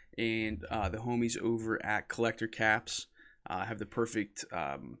here. And the homies over at Collector Caps have the perfect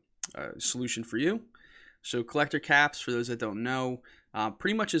solution for you. So Collector Caps, for those that don't know,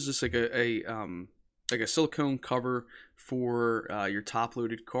 pretty much is just like a silicone cover for your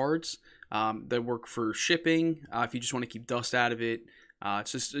top-loaded cards that work for shipping. If you just want to keep dust out of it.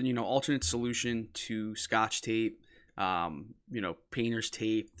 It's just, alternate solution to Scotch tape, painter's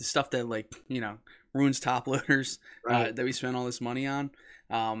tape, the stuff that ruins top loaders, Right. that we spend all this money on.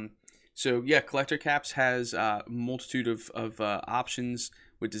 So yeah, Collector Caps has a multitude of options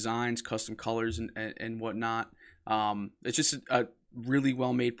with designs, custom colors, and whatnot. It's just a really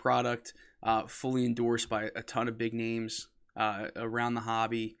well-made product, fully endorsed by a ton of big names around the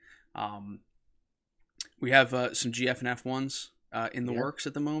hobby. We have some GF&F ones in the works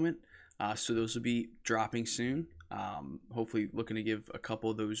at the moment, so those will be dropping soon. Hopefully looking to give a couple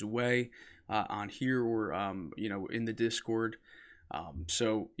of those away on here or in the Discord.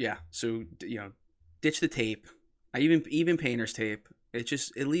 So ditch the tape. Even painter's tape.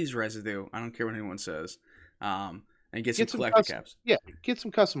 It leaves residue. I don't care what anyone says. And get some Collector Caps. Yeah, get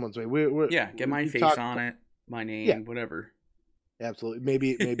some custom ones. Get my face on it, my name, whatever. Absolutely.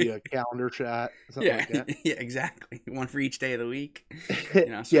 Maybe a calendar shot, something like that. Yeah, exactly. One for each day of the week.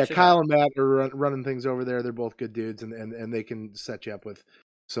 Yeah, Kyle and Matt are running things over there. They're both good dudes, and they can set you up with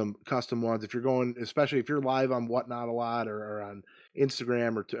some custom ones. If you're going, especially if you're live on Whatnot a lot or on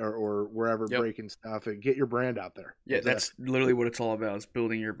Instagram or wherever breaking stuff, and get your brand out there. Yeah, that's literally what it's all about, is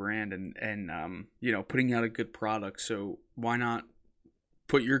building your brand and putting out a good product. So why not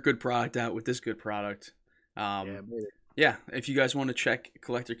put your good product out with this good product? Yeah, if you guys want to check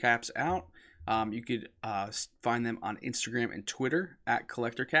Collector Caps out, you could find them on Instagram and Twitter at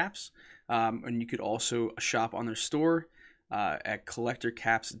Collector Caps. And you could also shop on their store at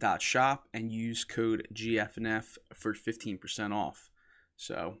collectorcaps.shop and use code GFNF for 15% off.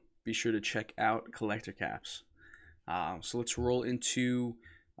 So be sure to check out Collector Caps. So let's roll into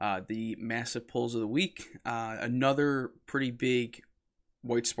the massive pulls of the week. Another pretty big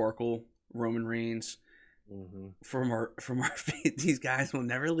white sparkle, Roman Reigns. Mm-hmm. From our these guys will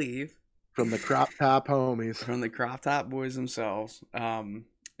never leave. From the crop top homies. From the crop top boys themselves.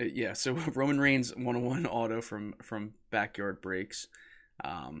 So Roman Reigns 101 auto from Backyard Breaks.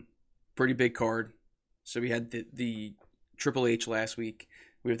 Pretty big card. So we had the Triple H last week.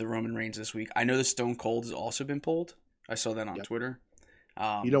 We have the Roman Reigns this week. I know the Stone Cold has also been pulled. I saw that on Twitter.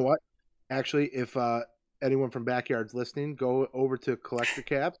 You know what? Actually, if anyone from Backyard's listening, go over to Collector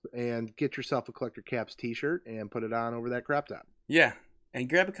Caps and get yourself a Collector Caps t-shirt and put it on over that crop top. Yeah. And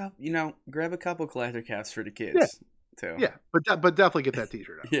grab a couple Collector Caps for the kids too. Yeah, but definitely get that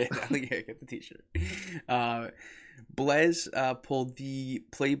t-shirt out. Yeah, definitely get the t-shirt. Blaze pulled the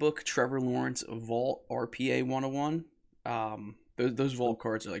Playbook Trevor Lawrence Vault RPA 101. Those Vault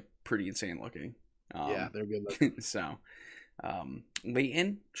cards are pretty insane looking. They're good looking. So,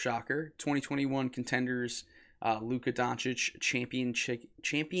 Leighton, shocker, 2021 contenders, Luka Doncic championship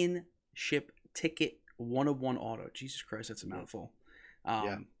ticket 101 auto. Jesus Christ, that's a mouthful.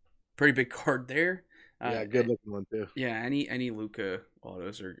 Pretty big card there. Good looking one too. Yeah, any Luka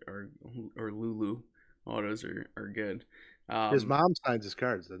autos or Lulu autos are good. His mom signs his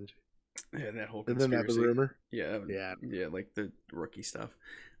cards, doesn't she? Yeah, that whole conspiracy. Isn't that the rumor? Yeah, like the rookie stuff.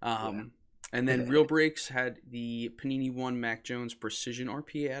 And then Real Breaks had the Panini 1 Mac Jones Precision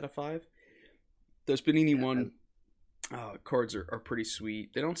RPA out of 5. Those Panini 1 cards are pretty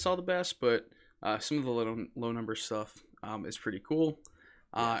sweet. They don't sell the best, but some of the low number stuff is pretty cool.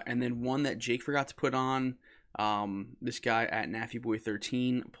 And then one that Jake forgot to put on, this guy at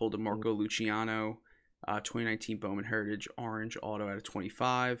NaffyBoy13 pulled a Marco Luciano 2019 Bowman Heritage Orange Auto out of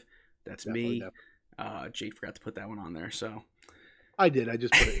 25. That's me. Jake forgot to put that one on there, so... I did. I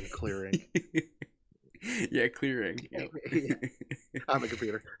just put it in clear ink. Yeah, clear ink. Yep. On the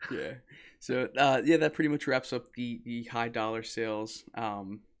computer. Yeah. So, that pretty much wraps up the high dollar sales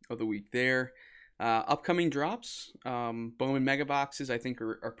of the week there. Upcoming drops, Bowman Mega Boxes, I think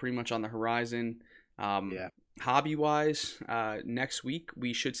are pretty much on the horizon. Yeah. Hobby wise, next week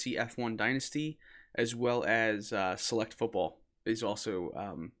we should see F1 Dynasty as well as Select Football is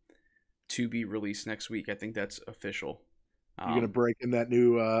also to be released next week. I think that's official. You gonna break in that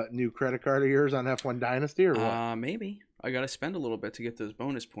new credit card of yours on F1 Dynasty or what? Maybe I gotta spend a little bit to get those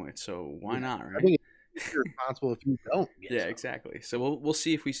bonus points, so why not, I right? think you're responsible if you don't get Yeah, some. exactly. So we'll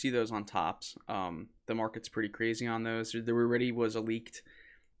see if we see those on tops. The market's pretty crazy on those. There already was a leaked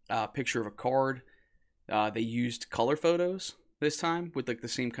picture of a card. They used color photos this time with like the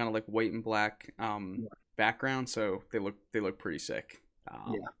same kind of like white and black background, so they look pretty sick.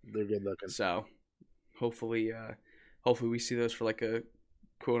 Yeah, they're good looking. So hopefully we see those for like a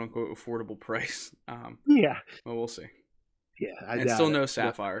quote unquote affordable price. Yeah. Well, we'll see. Yeah, And still no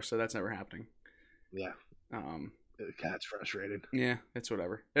Sapphire, so that's never happening. Yeah. Cat's frustrated. Yeah, it's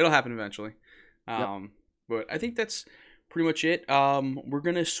whatever. It'll happen eventually. But I think that's pretty much it. We're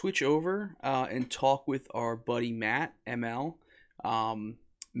gonna switch over and talk with our buddy Matt ML.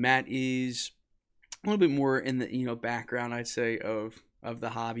 Matt is a little bit more in the background, I'd say, of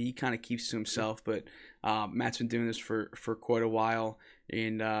the hobby. He kind of keeps to himself, but Matt's been doing this for quite a while,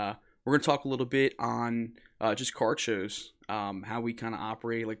 and we're gonna talk a little bit on just card shows, how we kind of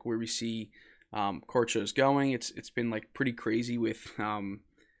operate, like where we see card shows going. It's been like pretty crazy with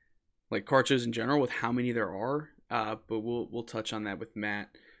like card shows in general with how many there are. But we'll touch on that with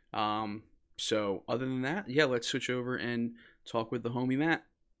Matt. So other than that, yeah, let's switch over and talk with the homie Matt.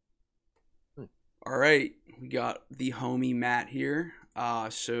 All right, we got the homie Matt here.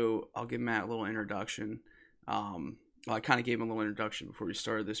 So I'll give Matt a little introduction. I kind of gave him a little introduction before we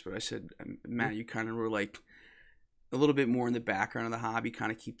started this, but I said, Matt, you kind of were like a little bit more in the background of the hobby,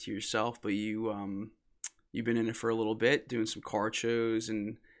 kind of keep to yourself, but you've been in it for a little bit, doing some card shows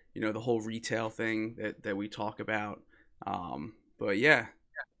and the whole retail thing that we talk about. But yeah,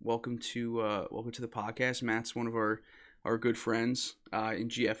 welcome to the podcast. Matt's one of our good friends in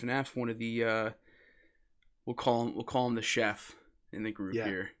GFNF. One of the we'll call him the chef in the group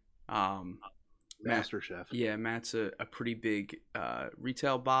here. Master chef. Yeah, Matt's a pretty big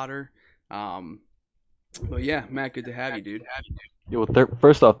retail botter. But yeah, Matt, good to have you, dude. Yeah, well,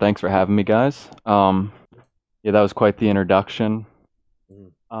 first off, thanks for having me, guys. Yeah, that was quite the introduction.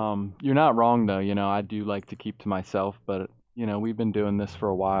 You're not wrong, though. I do like to keep to myself, but we've been doing this for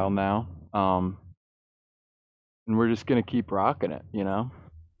a while now, and we're just gonna keep rocking it.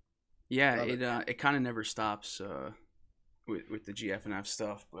 Yeah, it kind of never stops with the GFNF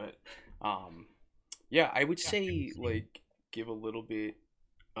stuff, but yeah, I would say like give a little bit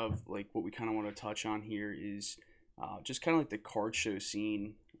of like what we kind of want to touch on here is just kind of like the card show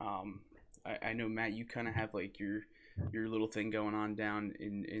scene. I know, Matt, you kind of have like your little thing going on down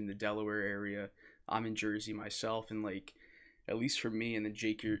in the Delaware area. I'm in Jersey myself, and like at least for me, and then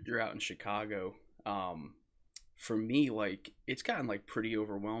Jake, you're out in Chicago. For me, like it's gotten like pretty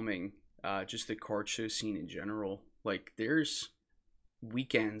overwhelming. Just the card show scene in general. Like there's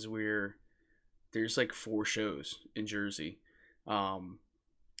weekends where there's like 4 shows in Jersey.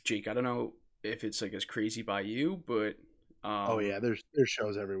 Jake, I don't know if it's like as crazy by you, but oh yeah, there's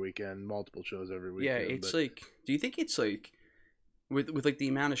shows every weekend, multiple shows every weekend. Yeah, it's like, do you think it's like with like the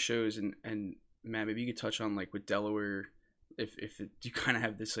amount of shows and Matt, maybe you could touch on like with Delaware, if you kind of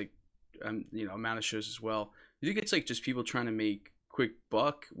have this like amount of shows as well. Do you think it's like just people trying to make quick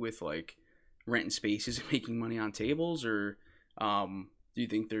buck with like renting spaces and making money on tables, or do you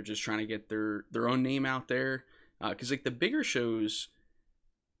think they're just trying to get their own name out there? Because like the bigger shows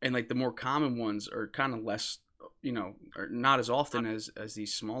and like the more common ones are kind of less, are not as often as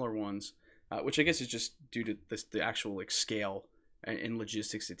these smaller ones, which I guess is just due to the actual like scale and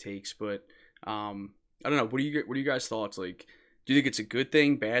logistics it takes. But I don't know. What are you guys' thoughts? Like, do you think it's a good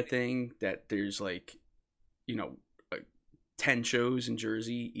thing, bad thing that there's like 10 shows in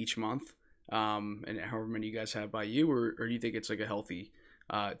Jersey each month, and however many you guys have by you, or do you think it's like a healthy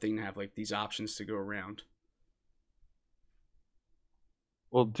thing to have like these options to go around?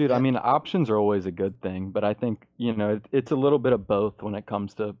 Well, dude, I mean, options are always a good thing, but I think, it's a little bit of both when it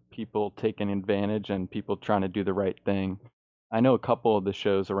comes to people taking advantage and people trying to do the right thing. I know a couple of the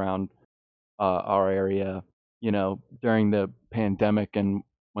shows around our area, during the pandemic and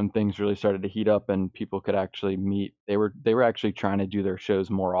when things really started to heat up and people could actually meet, they were actually trying to do their shows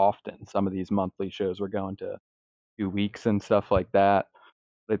more often. Some of these monthly shows were going to 2 weeks and stuff like that.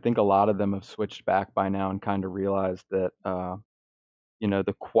 But I think a lot of them have switched back by now and kind of realized that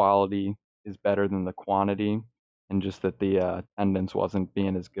the quality is better than the quantity, and just that the attendance wasn't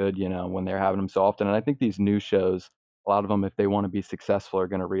being as good, when they're having them so often. And I think these new shows, a lot of them, if they want to be successful, are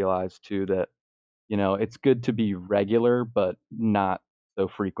going to realize too that it's good to be regular, but not so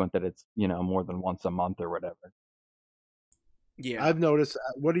frequent that it's, more than once a month or whatever. Yeah. I've noticed.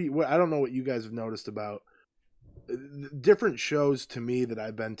 I don't know what you guys have noticed about different shows to me that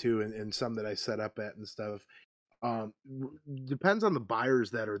I've been to, and some that I set up at and stuff. Depends on the buyers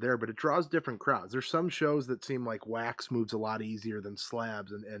that are there, but it draws different crowds. There's some shows that seem like wax moves a lot easier than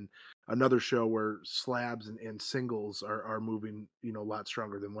slabs, and another show where slabs and singles are moving, a lot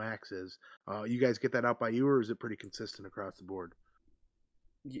stronger than wax is. You guys get that out by you, or is it pretty consistent across the board?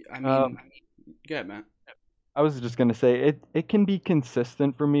 I mean, go ahead, Matt. I was just gonna say it can be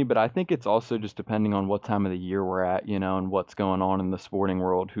consistent for me, but I think it's also just depending on what time of the year we're at, and what's going on in the sporting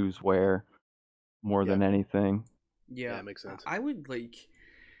world, who's where, more than anything. Yeah, it makes sense. I would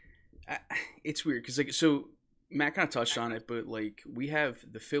it's weird because so Matt kind of touched on it, but we have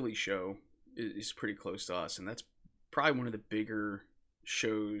the Philly show is pretty close to us, and that's probably one of the bigger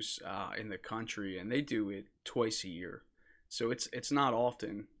shows in the country, and they do it twice a year, so it's not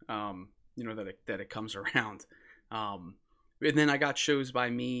often that it comes around. And then I got shows by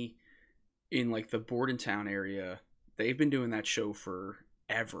me in the Bordentown area. They've been doing that show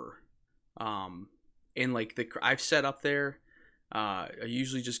forever. And I've set up there. I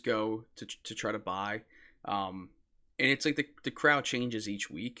usually just go to try to buy. And it's the crowd changes each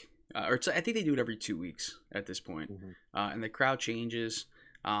week. I think they do it every 2 weeks at this point. Mm-hmm. And the crowd changes.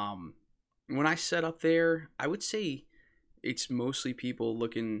 When I set up there, I would say it's mostly people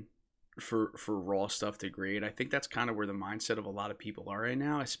looking for raw stuff to grade. I think that's kind of where the mindset of a lot of people are right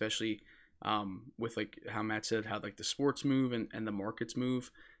now, especially with how Matt said, how the sports move and the markets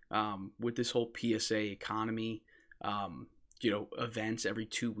move. With this whole PSA economy, events every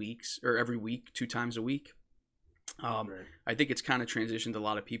 2 weeks or every week, 2 times a week. Right. I think it's kind of transitioned a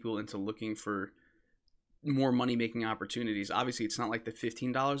lot of people into looking for more money making opportunities. Obviously, it's not like the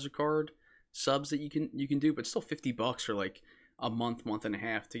 $15 a card subs that you can do, but still $50 for a month and a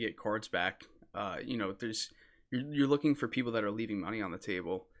half to get cards back. You're looking for people that are leaving money on the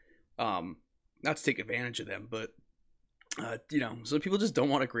table, not to take advantage of them, but so people just don't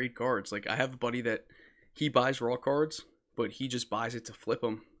want to grade cards. I have a buddy that he buys raw cards, but he just buys it to flip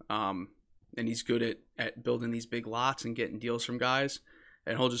them. And he's good at building these big lots and getting deals from guys,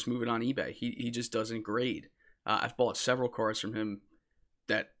 and he'll just move it on eBay. He just doesn't grade. I've bought several cards from him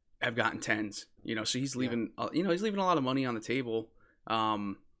that have gotten 10s, so he's leaving, he's leaving a lot of money on the table.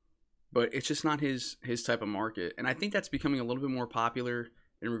 But it's just not his type of market. And I think that's becoming a little bit more popular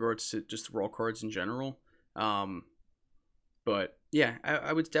in regards to just raw cards in general. But yeah,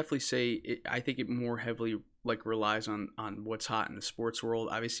 I would definitely say I think it more heavily relies on what's hot in the sports world.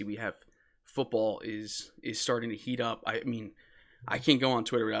 Obviously, we have football is starting to heat up. I mean, I can't go on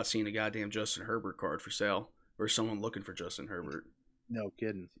Twitter without seeing a goddamn Justin Herbert card for sale or someone looking for Justin Herbert. No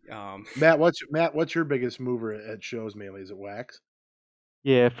kidding. Matt, what's your biggest mover at shows mainly? Is it wax?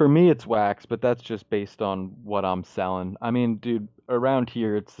 Yeah, for me it's wax, but that's just based on what I'm selling. I mean, dude, around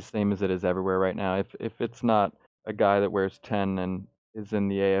here it's the same as it is everywhere right now. If it's not a guy that wears 10 and is in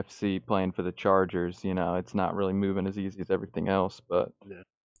the AFC playing for the Chargers, it's not really moving as easy as everything else. But yeah.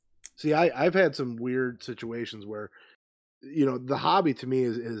 See, I've had some weird situations where, the hobby to me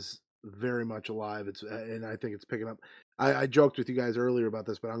is very much alive. And I think it's picking up. I joked with you guys earlier about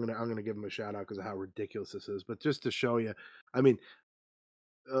this, but I'm gonna give him a shout out because of how ridiculous this is. But just to show you, I mean,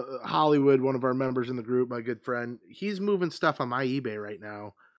 Hollywood, one of our members in the group, my good friend, he's moving stuff on my eBay right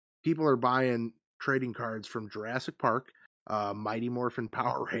now. People are buying trading cards from Jurassic Park, Mighty Morphin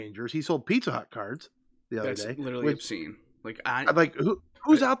Power Rangers. He sold Pizza Hut cards the other day. That's literally obscene.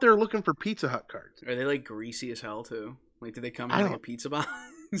 Who's out there looking for Pizza Hut cards? Are they greasy as hell too? Did they come in a pizza box?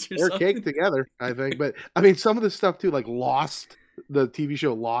 They're caked together, I think. But I mean, some of the stuff too, Lost, the TV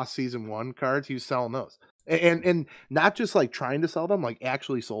show Lost season 1 cards, he was selling those, and not just trying to sell them,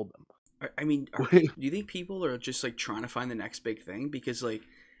 actually sold them. I mean, do you think people are just trying to find the next big thing? Because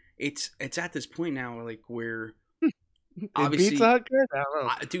it's at this point now where obviously Pizza Hut cards? I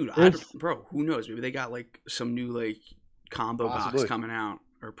don't know, dude. Bro, who knows? Maybe they got some new combo box coming out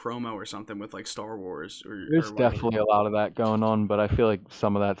or promo or something with Star Wars there's definitely a lot of that going on, but I feel like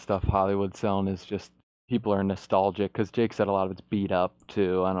some of that stuff Hollywood's selling is just people are nostalgic because Jake said a lot of it's beat up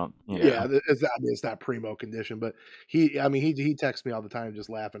too. I don't yeah, it's not primo condition, but he texts me all the time just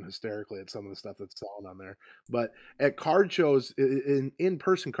laughing hysterically at some of the stuff that's selling on there. But at card shows,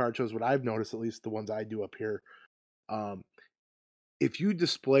 in-person card shows, what I've noticed, at least the ones I do up here, if you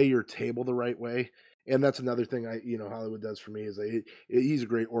display your table the right way, and that's another thing Hollywood does for me is he's a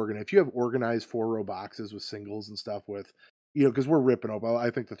great organizer. If you have organized 4-row boxes with singles and stuff with, because we're ripping open. I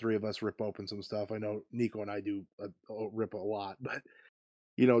think the three of us rip open some stuff. I know Nico and I do rip a lot, but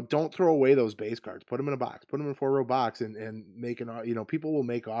don't throw away those base cards. Put them in a box. Put them in a 4-row box and make people will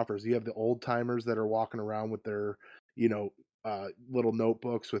make offers. You have the old timers that are walking around with their, little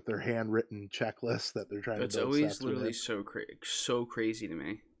notebooks with their handwritten checklists that they're trying That's to build always sets literally with. so crazy to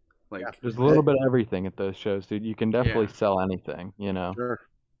me. Like, There's a little bit of everything at those shows, dude. You can definitely Yeah. sell anything, Sure.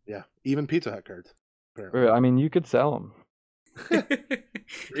 Yeah. Even Pizza Hut cards. Apparently. I mean, you could sell them.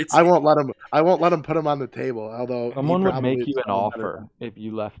 I won't let him put them on the table. Although Someone would make you an better. offer if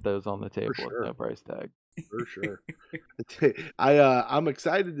you left those on the table sure. with no price tag. For sure. I'm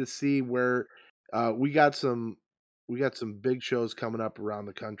excited to see where we got some big shows coming up around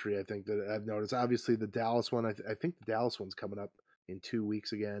the country. I think that I've noticed. Obviously, the Dallas one. I think the Dallas one's coming up in 2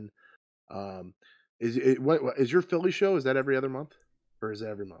 weeks again. Is your Philly show? Is that every other month, or is it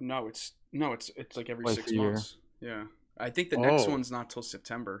every month? No, it's like every Twice 6 a year. months. Yeah, I think the next one's not till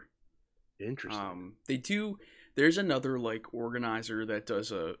September. Interesting. They do. There's another like organizer that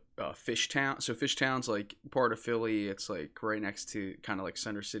does a Fishtown. So Fishtown's like part of Philly. It's like right next to kind of like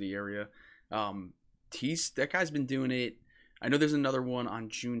Center City area. That guy's been doing it. I know there's another one on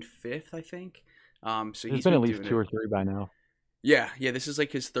June 5th, I think. So There's been at least 2 or 3 by now. Yeah. This is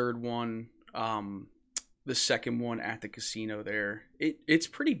like his third one. The second one at the casino there. It's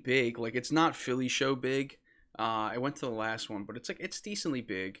pretty big. Like, it's not Philly show big. I went to the last one, but it's decently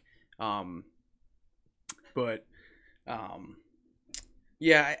big.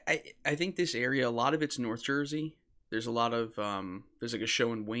 Yeah, I think this area, a lot of it's North Jersey. There's a lot of there's like a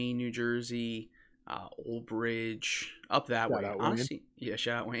show in Wayne, New Jersey, Old Bridge, up that Shout way. out, Honestly, yeah,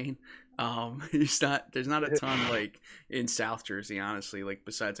 shout out Wayne. There's not a ton like in South Jersey, honestly, like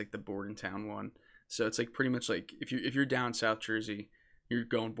besides like the Bordentown one. So it's like pretty much like if you're down South Jersey, you're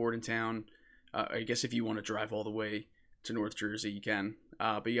going Bordentown. I guess if you want to drive all the way to North Jersey, you can.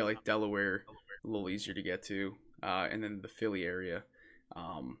 But yeah, like Delaware, a little easier to get to, and then the Philly area.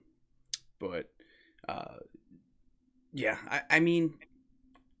 Yeah, I mean,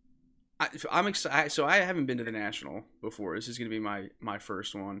 I'm excited. So I haven't been to the National before. This is gonna be my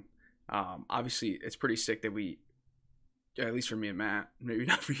first one. Obviously, it's pretty sick that we, at least for me and Matt, maybe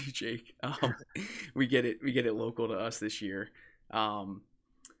not for you, Jake. We get it local to us this year.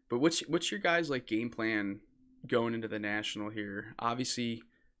 But what's your guys' like game plan going into the National here? Obviously,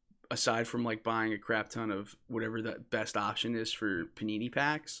 aside from like buying a crap ton of whatever the best option is for panini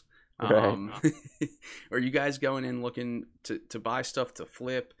packs, are you guys going in looking to buy stuff to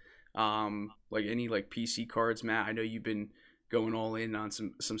flip? Like any like PC cards, Matt? I know you've been going all in on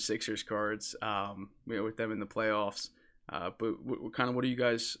some Sixers cards, with them in the playoffs. But what are you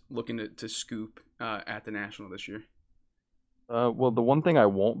guys looking to scoop at the National this year? Well, the one thing I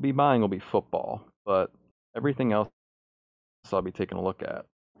won't be buying will be football, but everything else I'll be taking a look at.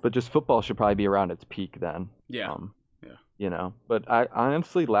 But just football should probably be around its peak then. Yeah. But I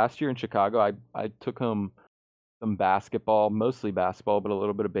honestly, last year in Chicago, I took home some basketball, mostly basketball, but a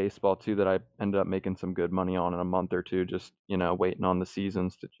little bit of baseball too, that I ended up making some good money on in a month or two, just, waiting on the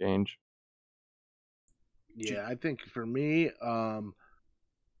seasons to change. Yeah, I think for me,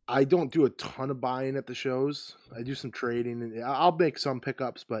 I don't do a ton of buying at the shows. I do some trading, and I'll make some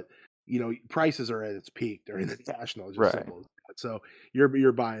pickups, but prices are at its peak during the National. It's just simple as that. So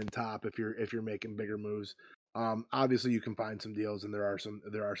you're buying top if you're making bigger moves. Obviously you can find some deals, and there are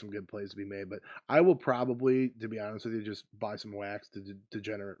some good plays to be made. But I will probably, to be honest with you, just buy some wax to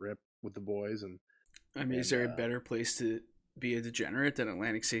degenerate rip with the boys. And I mean, is there a better place to be a degenerate than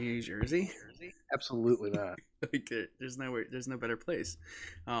Atlantic City, New Jersey? Absolutely not. Like there's no better place.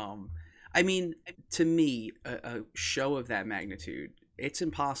 I mean, to me, a show of that magnitude, it's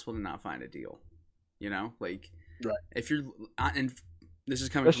impossible to not find a deal. Like right. If you're and this is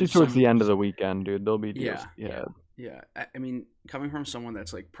coming especially towards the end of the weekend, dude. There'll be deals. Yeah. I mean, coming from someone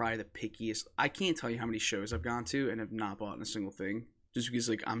that's like probably the pickiest, I can't tell you how many shows I've gone to and have not bought a single thing, just because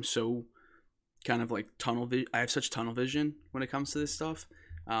like I'm so kind of like I have such tunnel vision when it comes to this stuff.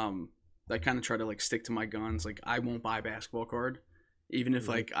 I kind of try to like stick to my guns. Like I won't buy a basketball card, even if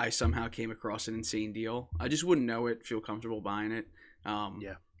like I somehow came across an insane deal. I just wouldn't know it, feel comfortable buying it.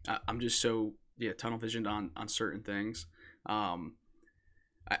 I'm just so tunnel visioned on certain things.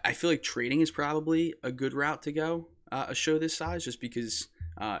 I feel like trading is probably a good route to go. A show this size, just because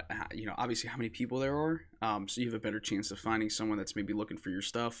obviously how many people there are. So you have a better chance of finding someone that's maybe looking for your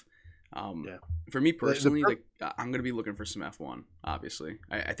stuff. For me personally, I'm going to be looking for some F1, obviously.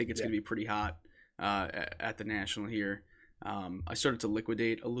 I think it's going to be pretty hot at the National here. I started to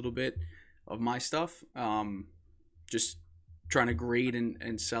liquidate a little bit of my stuff, just trying to grade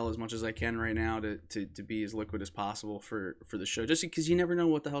and sell as much as I can right now to be as liquid as possible for the show, just because you never know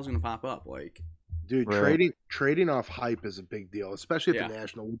what the hell's going to pop up. Like, Dude, Right. trading off hype is a big deal, especially at Yeah. the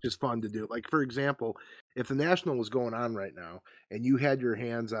National, which is fun to do. Like, for example, if the National was going on right now and you had your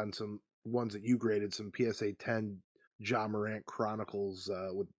hands on some ones that you graded, some PSA 10 Morant Chronicles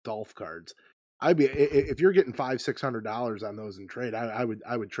with Dolph cards, if you're getting $500-$600 on those in trade, I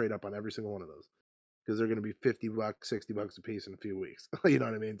would trade up on every single one of those because they're going to be $50, $60 a piece in a few weeks. You know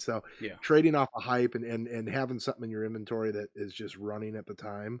what I mean? So Yeah. trading off a hype and having something in your inventory that is just running at the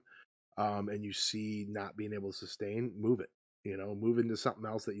time, and you see not being able to sustain, move it. Move into something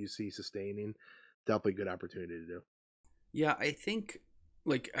else that you see sustaining. Definitely a good opportunity to do. Yeah, I think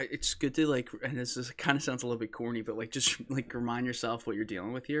it's good to and this is kind of sounds a little bit corny, but just remind yourself what you're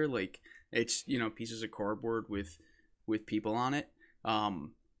dealing with here. It's pieces of cardboard with people on it.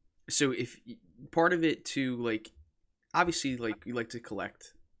 So if part of it too, obviously you like to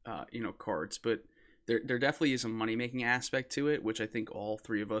collect cards, but there definitely is a money making aspect to it, which I think all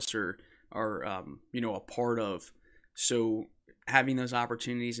three of us are a part of. So having those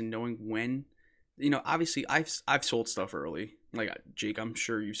opportunities and knowing when, obviously I've sold stuff early. Like Jake, I'm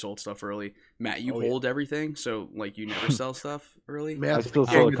sure you sold stuff early. Matt, you hold everything, so you never sell stuff early. Matt, I still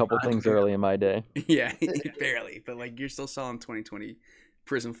sold a couple things early in my day. Yeah, barely, but you're still selling 2020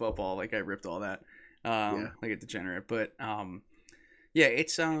 Prism football. I ripped all that, like a degenerate. But yeah,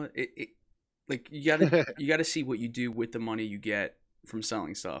 it's you gotta see what you do with the money you get from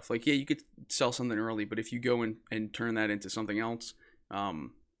selling stuff. Yeah, you could sell something early, but if you go and turn that into something else,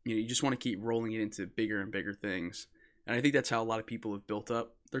 you just want to keep rolling it into bigger and bigger things. And I think that's how a lot of people have built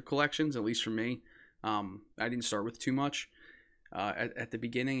up their collections, at least for me. I didn't start with too much at the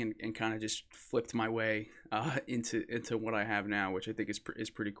beginning and kind of just flipped my way into what I have now, which I think is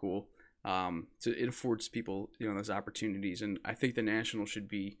pretty cool. So it affords people, those opportunities. And I think the National should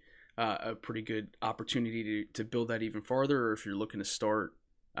be a pretty good opportunity to build that even farther. Or if you're looking to start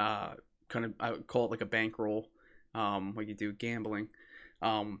I would call it like a bankroll, like you do gambling.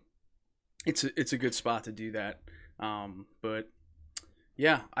 It's a good spot to do that. But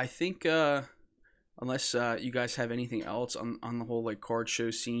yeah, I think unless you guys have anything else on the whole card show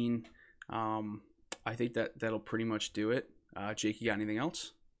scene, I think that'll pretty much do it. Jake, you got anything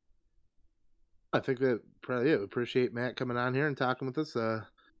else? I think that probably it. Appreciate Matt coming on here and talking with us. I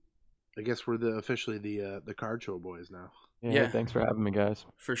guess we're officially the card show boys now. Yeah, thanks for having me, guys.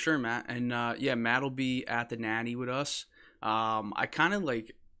 For sure, Matt. And Matt will be at the Natty with us. I kind of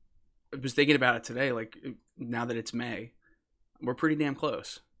was thinking about it today. Now that it's May, we're pretty damn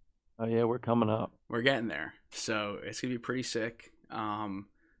close. Oh yeah, we're coming up. We're getting there, so it's gonna be pretty sick.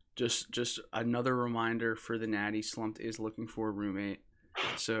 Just another reminder for the Natty. Slumped is looking for a roommate,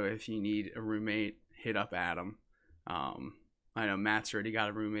 so if you need a roommate, hit up Adam. I know Matt's already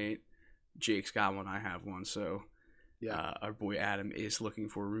got a roommate. Jake's got one. I have one. So our boy Adam is looking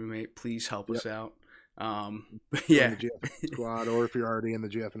for a roommate. Please help us out. But yeah, the GFNF squad, or if you're already in the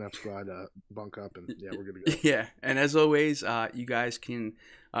GFNF squad, bunk up and we're good to go. Yeah, and as always, you guys can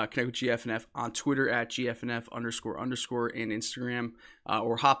connect with GFNF on Twitter at GFNF __ and Instagram,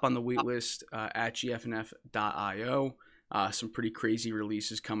 or hop on the wait list at GFNF.io. Some pretty crazy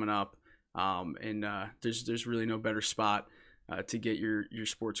releases coming up, and there's really no better spot to get your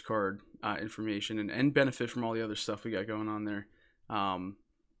sports card information and benefit from all the other stuff we got going on there.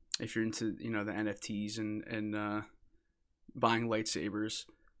 If you're into the NFTs and buying lightsabers,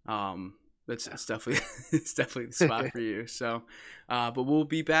 it's definitely the spot for you. So, but we'll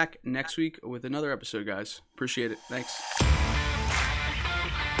be back next week with another episode, guys. Appreciate it. Thanks.